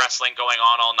like wrestling going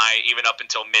on all night, even up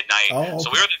until midnight. Oh, okay.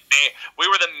 So we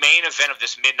were the main event of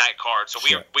this midnight card. So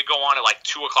we go on at like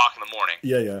 2:00 in the morning.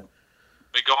 Yeah.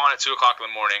 We go on at 2:00 in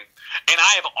the morning, and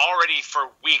I have already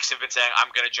for weeks have been saying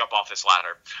I'm going to jump off this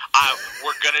ladder.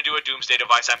 We're going to do a doomsday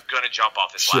device. I'm going to jump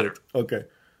off this ladder. Okay.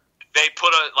 They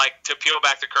put to peel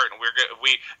back the curtain.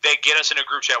 They get us in a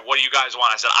group chat. What do you guys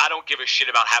want? I said I don't give a shit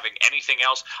about having anything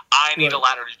else. I need a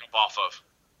ladder to jump off of.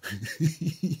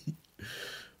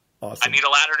 Awesome. I need a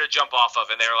ladder to jump off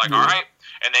of, and they were like, all right.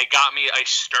 And they got me a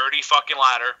sturdy fucking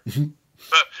ladder.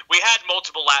 But we had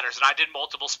multiple ladders, and I did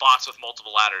multiple spots with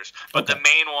multiple ladders. But the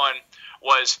main one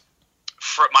was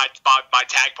for my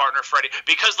tag partner, Freddie.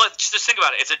 Because let's just think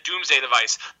about it. It's a doomsday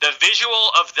device. The visual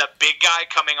of the big guy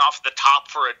coming off the top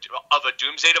of a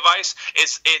doomsday device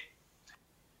it's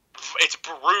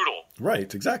brutal.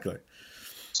 Right, exactly.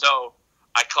 So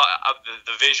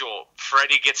the visual,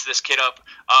 Freddie gets this kid up.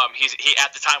 He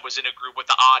at the time was in a group with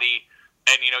the Audi,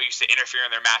 and used to interfere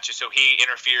in their matches. So he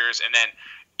interferes, and then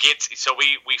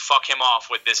we fuck him off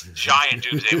with this giant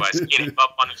doomsday device, get him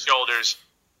up on his shoulders.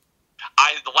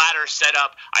 The ladder set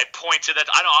up. I point to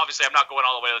obviously I'm not going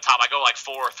all the way to the top. I go like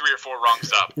 3 or 4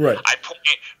 rungs up. Right. I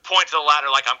point to the ladder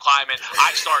like I'm climbing.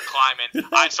 I start climbing.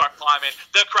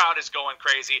 The crowd is going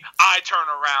crazy. I turn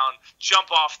around, jump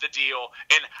off the deal,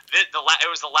 and it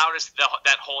was the loudest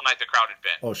that whole night the crowd had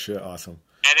been. Oh shit! Awesome.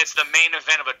 And it's the main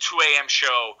event of a 2 a.m.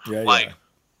 show. Yeah.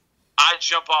 I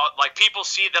jump off. Like people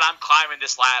see that I'm climbing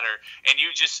this ladder, and you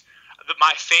just.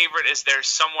 My favorite is there's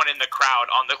someone in the crowd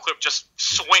on the clip just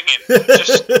swinging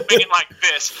like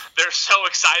this. They're so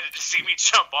excited to see me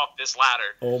jump off this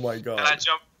ladder. Oh my god! And I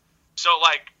jump. So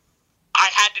I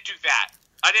had to do that.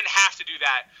 I didn't have to do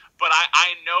that, but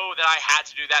I know that I had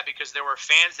to do that because there were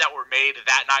fans that were made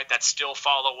that night that still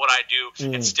follow what I do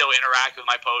and still interact with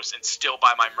my posts and still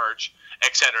buy my merch,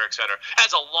 et cetera, et cetera.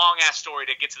 That's a long ass story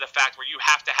to get to the fact where you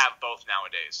have to have both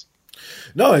nowadays.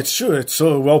 No, it's true. It's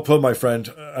so well put, my friend.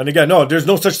 And again, no, there's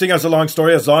no such thing as a long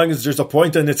story as long as there's a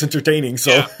point and it's entertaining.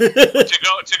 So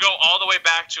to go all the way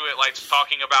back to it, like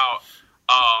talking about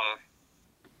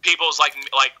people's like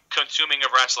consuming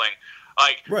of wrestling.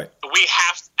 Right. We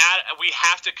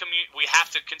have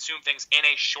to consume things in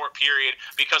a short period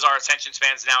because our attention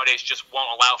spans nowadays just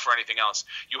won't allow for anything else.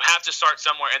 You have to start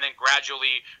somewhere and then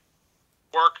gradually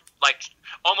work,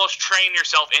 almost train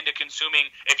yourself into consuming.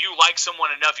 If you like someone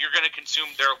enough, you're going to consume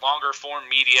their longer form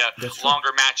media,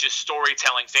 longer matches,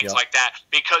 storytelling, things like that,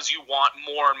 because you want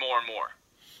more and more and more.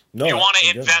 No, you want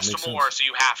to invest more, so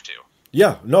you have to.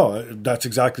 Yeah, no, that's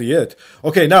exactly it.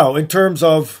 Okay, now, in terms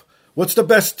of what's the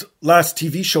best last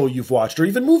TV show you've watched, or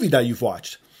even movie that you've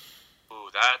watched? Ooh,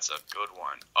 that's a good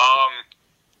one.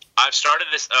 I've started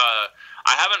this.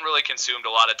 I haven't really consumed a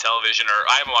lot of television, or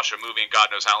I haven't watched a movie in God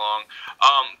knows how long.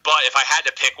 But if I had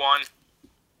to pick one,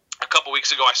 a couple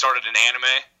weeks ago I started an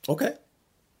anime. Okay.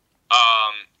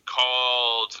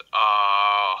 Called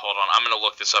hold on, I'm gonna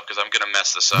look this up because I'm gonna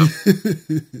mess this up.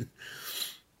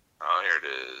 Oh, here it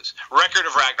is. Record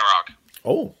of Ragnarok.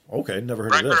 Oh, okay. Never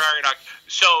heard of this. Ragnarok.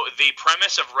 So the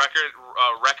premise of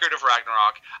Record of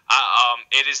Ragnarok,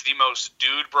 it is the most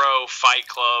dude bro fight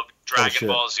club Dragon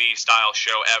Ball Z style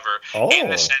show ever. In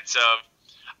the sense of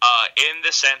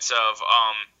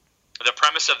the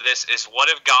premise of this is, what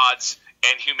if gods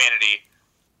and humanity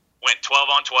went 12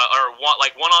 on 12, or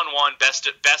one-on-one, best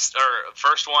of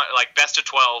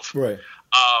 12, right?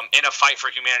 In a fight for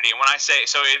humanity. And when I say,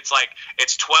 so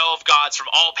it's 12 gods from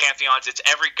all pantheons. It's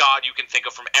every god you can think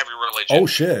of from every religion. Oh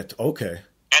shit! Okay.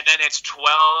 And then it's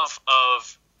 12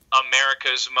 of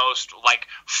America's most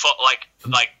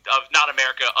not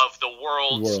America, of the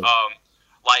world's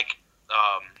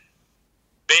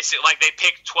basically, like, they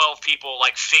pick 12 people,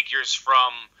 like figures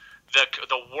from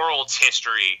the world's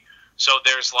history. So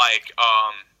there's like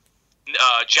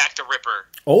Jack the Ripper.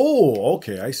 Oh,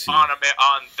 okay, I see. On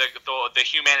the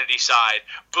humanity side,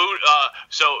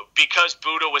 so because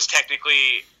Buddha was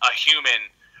technically a human,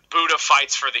 Buddha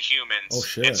fights for the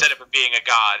humans instead of being a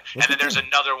god. And then there's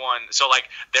another one. So like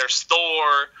there's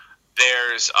Thor,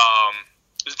 there's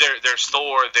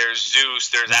Thor, there's Zeus,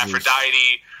 there's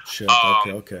Aphrodite. Shit.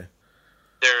 Okay.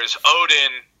 There's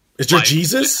Odin. Is there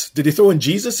Jesus? Did he throw in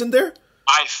Jesus in there?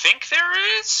 I think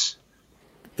there is.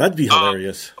 That'd be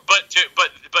hilarious. But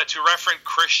to reference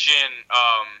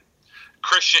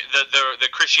the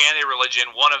Christianity religion,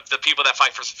 one of the people that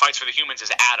fights for the humans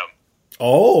is Adam.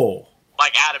 Oh.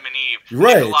 Like Adam and Eve,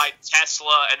 right? Nikolai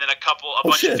Tesla, and then a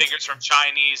bunch of figures from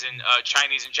Chinese and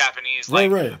Japanese, or the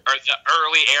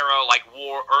early era, like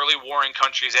early warring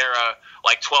countries era,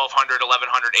 like 1200,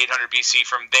 1100, 800 BC,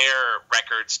 from their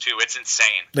records too. It's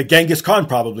insane. Like Genghis Khan,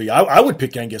 probably. I would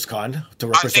pick Genghis Khan to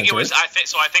represent it.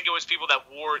 I think it was people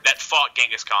that fought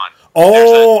Genghis Khan.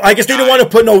 Oh, I guess they didn't want to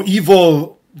put no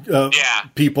evil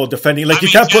people defending. Like, you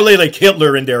can't put like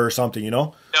Hitler in there or something, you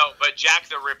know? No, but Jack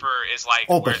the Ripper is like.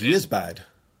 Oh, but he is bad.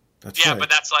 That's right. But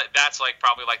that's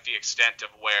probably like the extent of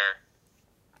where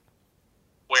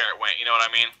it went. You know what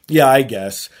I mean? Yeah, I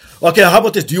guess. Okay, how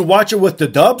about this? Do you watch it with the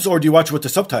dubs or do you watch it with the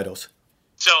subtitles?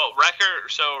 So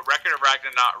Record of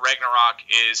Ragnarok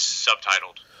is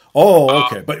subtitled. Oh,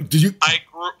 okay. But do you? I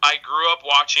grew up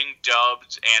watching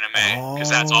dubbed anime because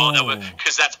that's all that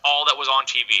was on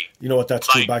TV. You know what? That's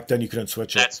true. Back then you couldn't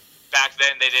switch it. Back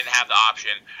then they didn't have the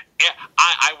option. Yeah,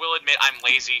 I will admit I'm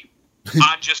lazy.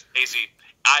 I'm just lazy.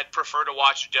 I'd prefer to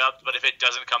watch dubbed, but if it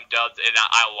doesn't come dubbed,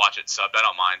 I'll watch it subbed. I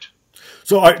don't mind.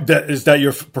 So is that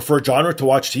your preferred genre to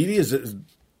watch TV? Is it?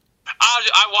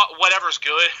 I watch whatever's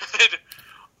good.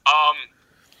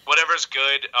 Whatever's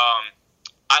good.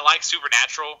 I like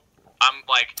Supernatural. I'm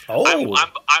way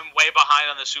behind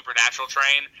on the Supernatural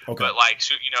train. Okay. But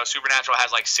Supernatural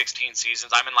has like 16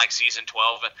 seasons. I'm in like season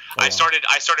 12. I started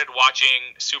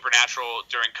watching Supernatural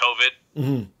during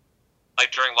COVID,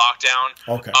 like during lockdown.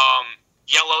 Okay.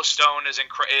 Yellowstone is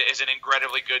an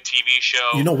incredibly good TV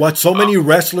show. You know what? So many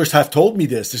wrestlers have told me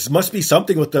this. This must be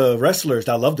something with the wrestlers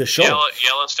that love this show.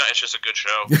 Yellowstone, it's just a good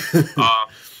show. I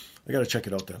gotta check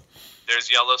it out then. There's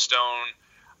Yellowstone.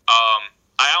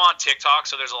 I am on TikTok,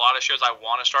 so there's a lot of shows I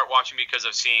want to start watching because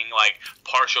of seeing like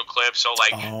partial clips. So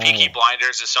like Peaky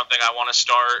Blinders is something I want to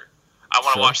start. I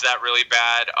want to watch that really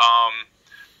bad.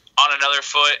 On another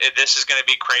foot, this is going to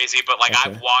be crazy, but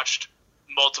I've watched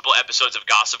multiple episodes of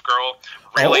Gossip Girl.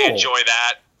 Really enjoy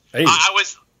that. Hey. I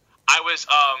was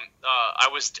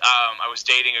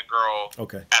dating a girl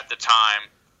at the time,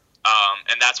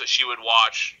 and that's what she would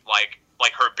watch, like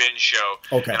her binge show.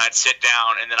 And I'd sit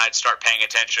down and then I'd start paying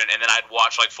attention and then I'd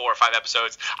watch like 4 or 5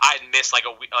 episodes. I'd miss like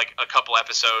a couple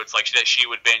episodes that she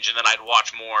would binge, and then I'd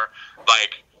watch more.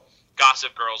 Like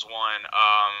Gossip Girl's one.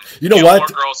 You know Gilmore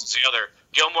what? Girls is the other.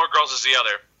 Gilmore Girls is the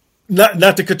other.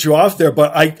 Not to cut you off there,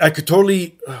 but I could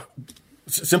totally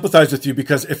sympathize with you,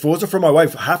 because if it wasn't for my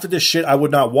wife, half of this shit I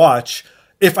would not watch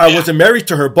if I wasn't married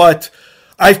to her. But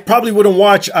I probably wouldn't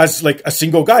watch as like a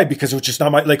single guy, because it was just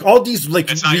not my, like, all these like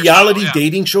reality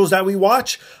dating shows that we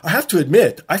watch. I have to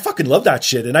admit, I fucking love that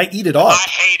shit and I eat it off. I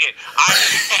hate it. I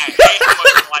hate how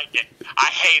much I like it. I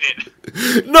hate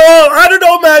it. No, I don't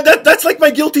know, man. That's like my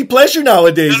guilty pleasure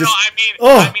nowadays. No, I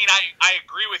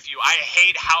agree with you. I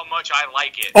hate how much I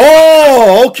like it.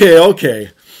 Oh,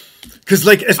 okay. Because,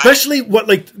 like, especially what,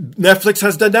 like, Netflix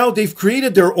has done now, they've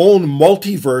created their own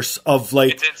multiverse of,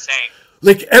 like... It's insane.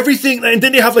 Like, everything, and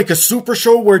then they have, like, a super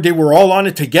show where they were all on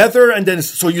it together, and then,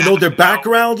 so you know their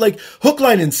background, like, hook,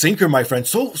 line, and sinker, my friend.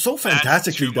 So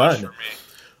fantastically done.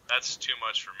 That's too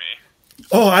much for me.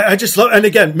 Oh, I just love, and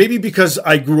again, maybe because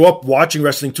I grew up watching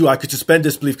wrestling too, I could suspend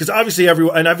disbelief because obviously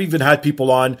everyone, and I've even had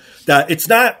people on that it's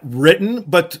not written,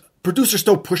 but producers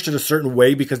still pushed it a certain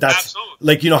way because that's Absolutely.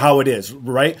 like, you know how it is,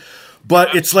 right?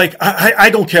 But it's like, I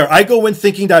don't care. I go in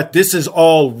thinking that this is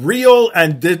all real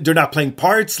and they're not playing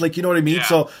parts. Like, you know what I mean? Yeah.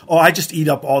 So, I just eat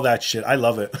up all that shit. I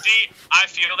love it. See, I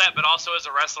feel that, but also as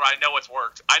a wrestler, I know what's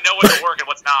worked. I know what's working and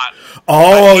what's not.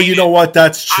 Oh, you know what?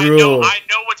 That's true. I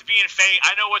know what's being fake.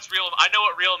 I know what's real. I know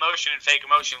what real emotion and fake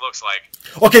emotion looks like.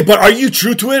 Okay, but are you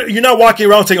true to it? You're not walking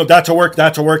around saying, oh, that's a work,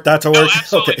 that's a work, that's a work. No,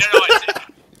 absolutely. Okay.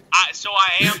 So I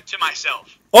am to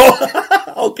myself.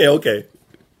 Oh, okay.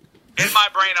 In my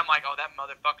brain, I'm like, oh, that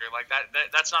motherfucker. Like,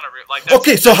 that's not a real... Like, that's,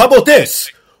 okay, so how about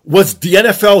this? Was the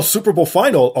NFL Super Bowl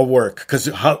final a work? Because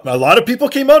a lot of people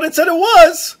came out and said it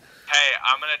was. Hey,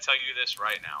 I'm going to tell you this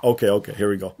right now. Okay, here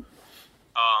we go.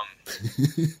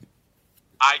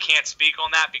 I can't speak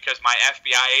on that because my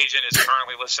FBI agent is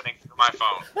currently listening through my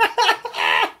phone.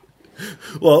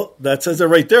 Well, that says it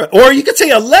right there. Or you could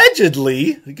say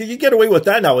allegedly. You get away with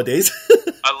that nowadays.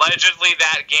 Allegedly,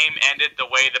 that game ended the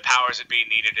way the powers that be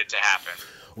needed it to happen.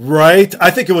 Right?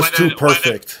 I think it was too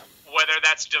perfect. Whether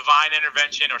that's divine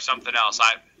intervention or something else.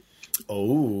 I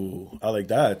like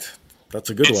that. That's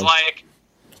a good one. It's like...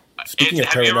 Speaking of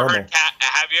have you paranormal.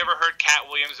 have you ever heard Cat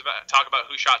Williams talk about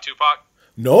who shot Tupac?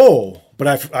 No,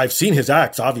 but I've seen his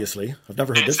acts, obviously. I've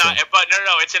never heard this one. But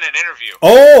no, it's in an interview.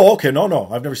 Oh, okay. No,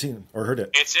 I've never seen or heard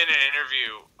it. It's in an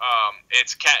interview.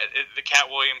 The Cat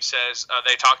Williams says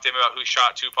they talked to him about who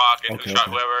shot Tupac and who shot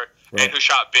whoever and who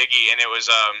shot Biggie, and it was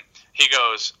he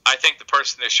goes, I think the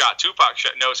person that shot Tupac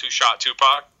knows who shot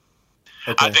Tupac.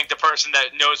 Okay. I think the person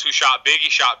that knows who shot Biggie.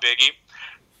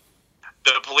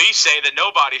 The police say that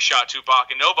nobody shot Tupac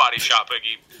and nobody shot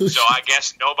Biggie. So I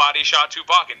guess nobody shot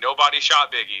Tupac and nobody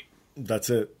shot Biggie.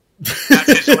 That's it.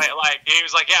 That's his way. Like he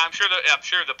was like, yeah, I'm sure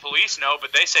the police know,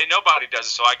 but they say nobody does it.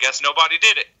 So I guess nobody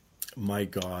did it. My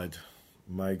God.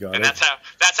 And that's how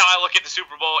I look at the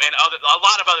Super Bowl and a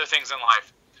lot of other things in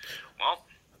life. Well,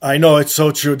 I know, it's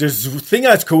so true. There's a thing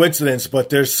that's coincidence,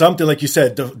 but there's something, like you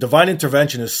said, divine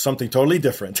intervention is something totally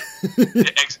different.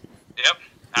 Yep,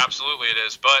 absolutely it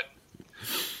is. But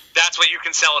that's what you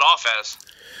can sell it off as.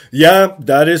 Yeah,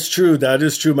 that is true. That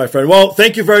is true, my friend. Well,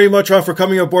 thank you very much, Ron, for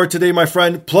coming aboard today, my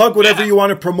friend. Plug whatever you want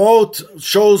to promote,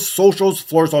 shows, socials,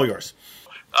 floor's all yours.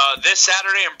 This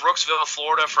Saturday in Brooksville,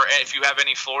 Florida, for if you have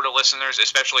any Florida listeners,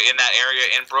 especially in that area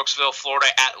in Brooksville, Florida,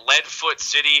 at Leadfoot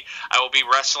City, I will be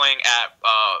wrestling at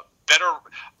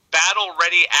Battle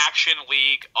Ready Action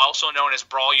League, also known as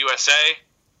Brawl USA.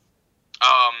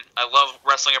 I love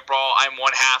wrestling at Brawl. I'm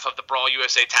one half of the Brawl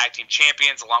USA Tag Team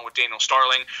Champions, along with Daniel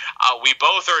Starling. We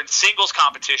both are in singles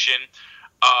competition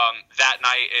that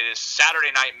night. It is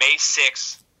Saturday night, May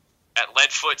 6th, at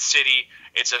Leadfoot City.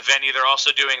 It's a venue they're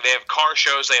also doing. They have car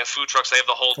shows, they have food trucks, they have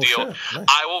the whole deal. Nice.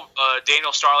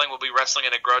 Daniel Starling will be wrestling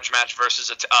in a grudge match versus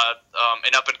an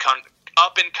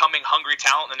up-and-coming hungry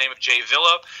talent in the name of Jay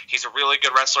Villa. He's a really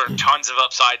good wrestler, tons of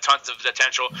upside, tons of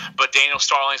potential, but Daniel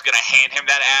Starling is going to hand him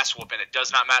that ass whooping. It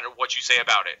does not matter what you say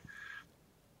about it.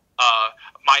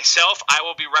 Myself, I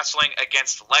will be wrestling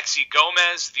against Lexi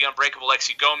Gomez, the Unbreakable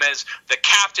Lexi Gomez, the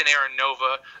Captain Aaron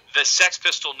Nova, the Sex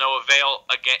Pistol Noah Vale.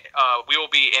 Again, we will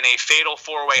be in a fatal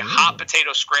four-way hot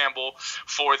potato scramble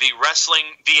for the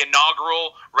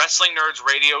inaugural Wrestling Nerds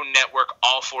Radio Network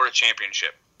All Florida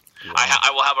Championship. Wow.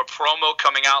 I will have a promo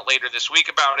coming out later this week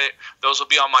about it. Those will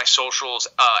be on my socials,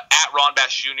 at Ron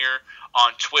Bass Jr.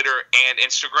 on Twitter and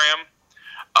Instagram.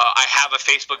 I have a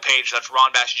Facebook page that's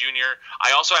Ron Bass Jr.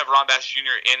 I also have Ron Bass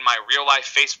Jr. in my real life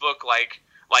Facebook, like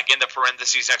in the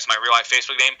parentheses next to my real life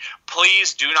Facebook name.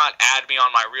 Please do not add me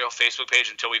on my real Facebook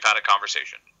page until we've had a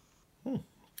conversation.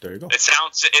 There you go. It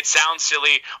sounds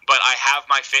silly, but I have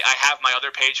my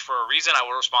other page for a reason. I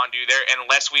will respond to you there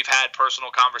unless we've had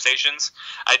personal conversations.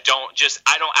 I don't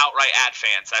outright add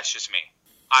fans. That's just me.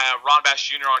 I have Ron Bass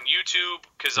Jr. on YouTube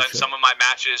because some of my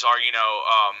matches are,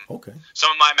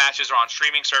 some of my matches are on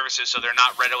streaming services, so they're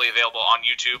not readily available on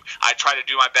YouTube. I try to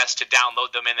do my best to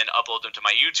download them and then upload them to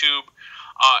my YouTube.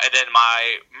 And then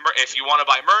if you want to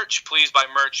buy merch, please buy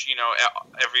merch.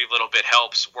 Every little bit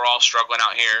helps. We're all struggling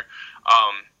out here.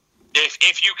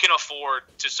 If you can afford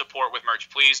to support with merch,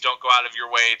 please don't go out of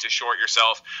your way to short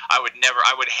yourself. I would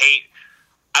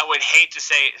hate to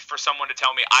say for someone to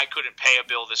tell me I couldn't pay a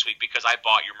bill this week because I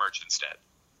bought your merch instead.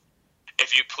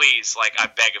 If you please, I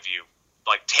beg of you,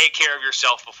 take care of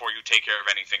yourself before you take care of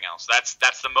anything else.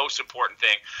 That's the most important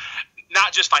thing.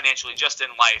 not just financially, just in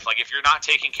life. Like, if you're not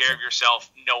taking care of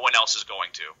yourself, no one else is going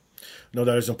to. No,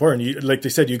 that is important. Like they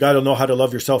said, you got to know how to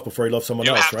love yourself before you love someone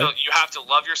else, right? You have to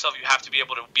love yourself. You have to be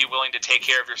able to be willing to take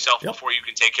care of yourself before you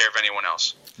can take care of anyone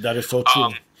else. That is so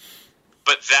true.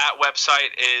 But that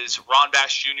website is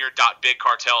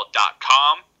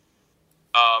ronbassjr.bigcartel.com.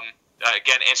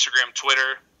 Again, Instagram,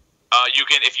 Twitter. You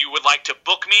can, if you would like to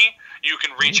book me, you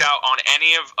can reach out on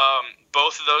any of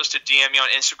both of those to DM me on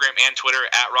Instagram and Twitter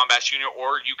at Ron Bass Jr.,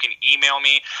 or you can email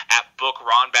me at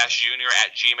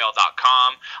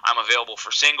bookronbassjr@gmail.com. I'm available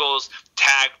for singles,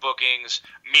 tag bookings,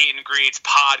 meet and greets,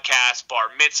 podcasts, bar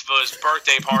mitzvahs,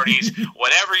 birthday parties,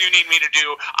 whatever you need me to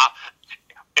do.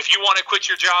 If you want to quit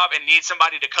your job and need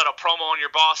somebody to cut a promo on your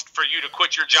boss for you to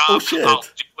quit your job, I'll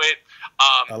do it.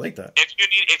 I like that.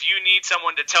 If you need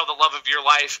someone to tell the love of your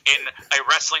life in a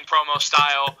wrestling promo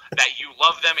style that you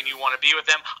love them and you want to be with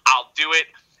them, I'll do it.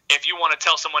 If you want to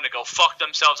tell someone to go fuck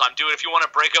themselves, I'll do it. If you want to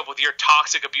break up with your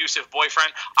toxic, abusive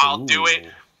boyfriend, I'll do it.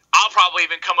 I'll probably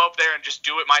even come up there and just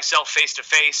do it myself face to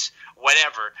face,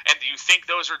 whatever. And do you think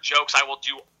those are jokes? I will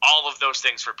do all of those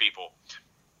things for people.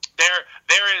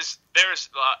 There's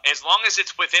as long as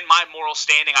it's within my moral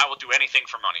standing, I will do anything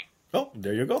for money. Oh,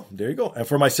 there you go. There you go. And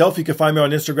for myself, you can find me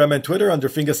on Instagram and Twitter under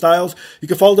Finger Styles. You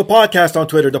can follow the podcast on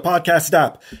Twitter, the Podcast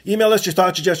App. Email us your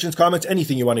thoughts, suggestions, comments,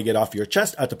 anything you want to get off your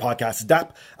chest at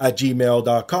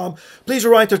thepodcastdapp@gmail.com. Please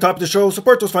rewind to the top of the show.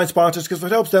 Support those fine sponsors because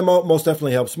if it helps them out, most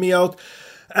definitely helps me out.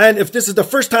 And if this is the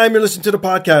first time you're listening to the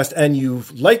podcast and you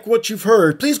like what you've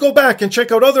heard, please go back and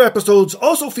check out other episodes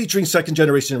also featuring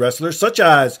second-generation wrestlers such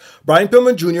as Brian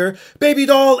Pillman Jr., Baby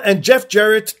Doll, and Jeff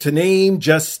Jarrett, to name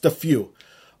just a few.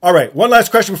 All right, one last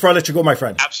question before I let you go, my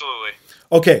friend. Absolutely.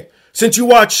 Okay, since you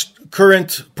watch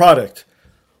current product,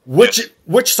 which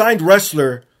signed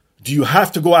wrestler do you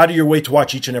have to go out of your way to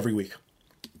watch each and every week?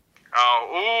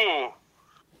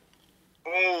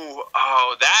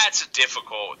 Oh, that's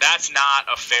difficult. That's not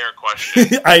a fair question.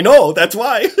 I know, that's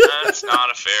why. That's not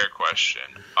a fair question.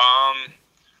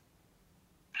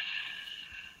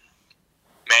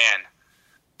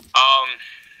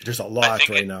 There's a lot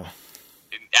right now.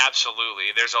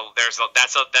 Absolutely. That's a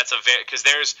very, because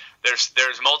there's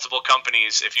multiple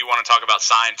companies. If you want to talk about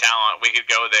signed talent, we could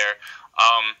go there.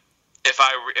 If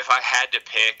I had to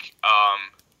pick,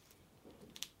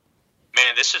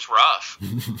 man, this is rough.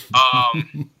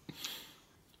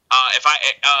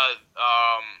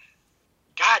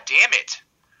 God damn it.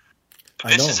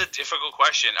 This is a difficult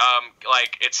question.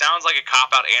 It sounds like a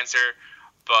cop-out answer,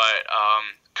 but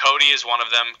Cody is one of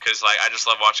them because I just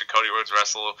love watching Cody Rhodes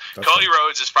wrestle. Cody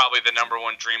Rhodes is probably the number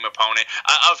one dream opponent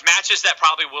of matches that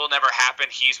probably will never happen.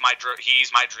 He's my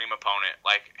dream opponent,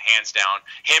 hands down.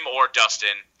 Him or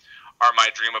Dustin are my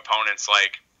dream opponents,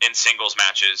 in singles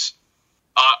matches,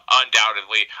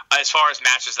 undoubtedly. As far as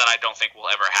matches that I don't think will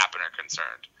ever happen are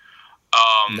concerned.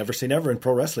 Never say never in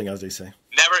pro wrestling, as they say.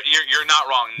 Never. You're not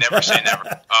wrong. Never say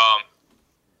never.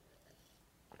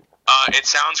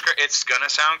 It's gonna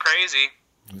sound crazy.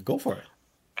 Go for it.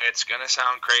 It's gonna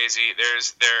sound crazy.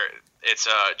 It's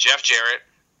Jeff Jarrett.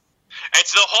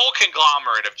 It's the whole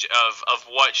conglomerate of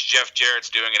what Jeff Jarrett's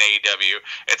doing in AEW.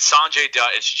 It's Sanjay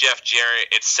Dutt. It's Jeff Jarrett.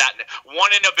 It's Satnam.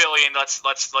 1 in a billion. Let's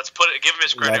put it. Give him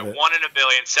his credit. 1 in a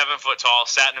billion. 7 foot tall.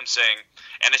 Satnam Singh.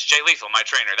 And it's Jay Lethal, my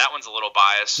trainer. That one's a little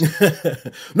biased.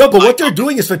 No, but what they're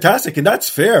doing is fantastic, and that's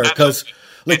fair because.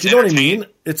 You know what I mean?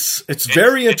 It's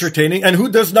very entertaining. And who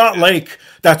does not like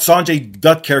that Sanjay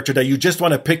Dutt character that you just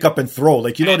want to pick up and throw?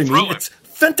 You know what I mean? It's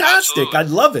fantastic. Absolutely. I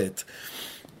love it.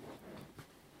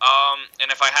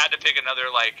 And if I had to pick another,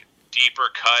 deeper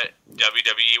cut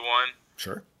WWE one.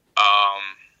 Sure.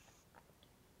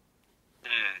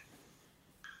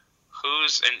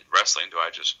 Who's in wrestling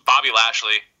Bobby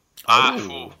Lashley.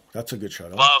 That's a good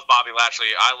shout. Love Bobby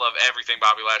Lashley. I love everything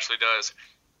Bobby Lashley does.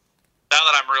 Now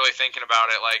that I'm really thinking about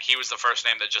it, he was the first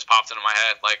name that just popped into my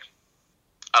head.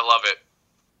 I love it.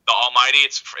 The Almighty,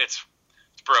 it's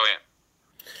brilliant.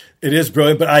 It is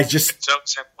brilliant, but I just... It's so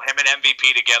simple. Him and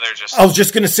MVP together just... I was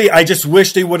just going to say, I just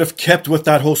wish they would have kept with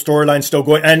that whole storyline still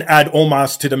going and add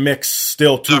Omos to the mix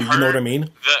still, too. You know what I mean?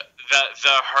 The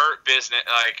Hurt business,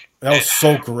 That was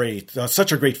so great. That was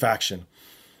such a great faction.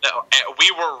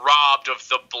 We were robbed of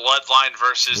the Bloodline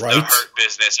versus the Hurt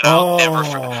business, and I'll never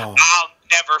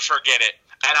forget it,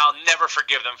 and I'll never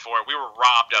forgive them for it. We were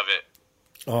robbed of it.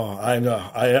 Oh, I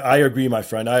know. I agree, my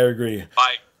friend. I agree.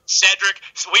 Cedric,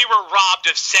 we were robbed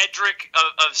of Cedric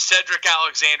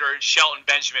Alexander and Shelton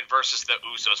Benjamin versus the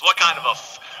Usos. What kind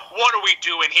of what are we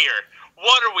doing here?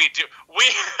 What are we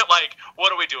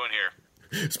doing here?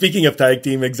 Speaking of tag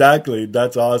team, exactly.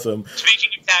 That's awesome.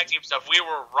 Speaking of tag team stuff, we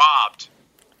were robbed.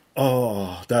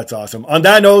 Oh, that's awesome. On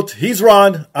that note, he's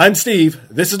Ron. I'm Steve.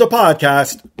 This is the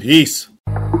podcast. Peace.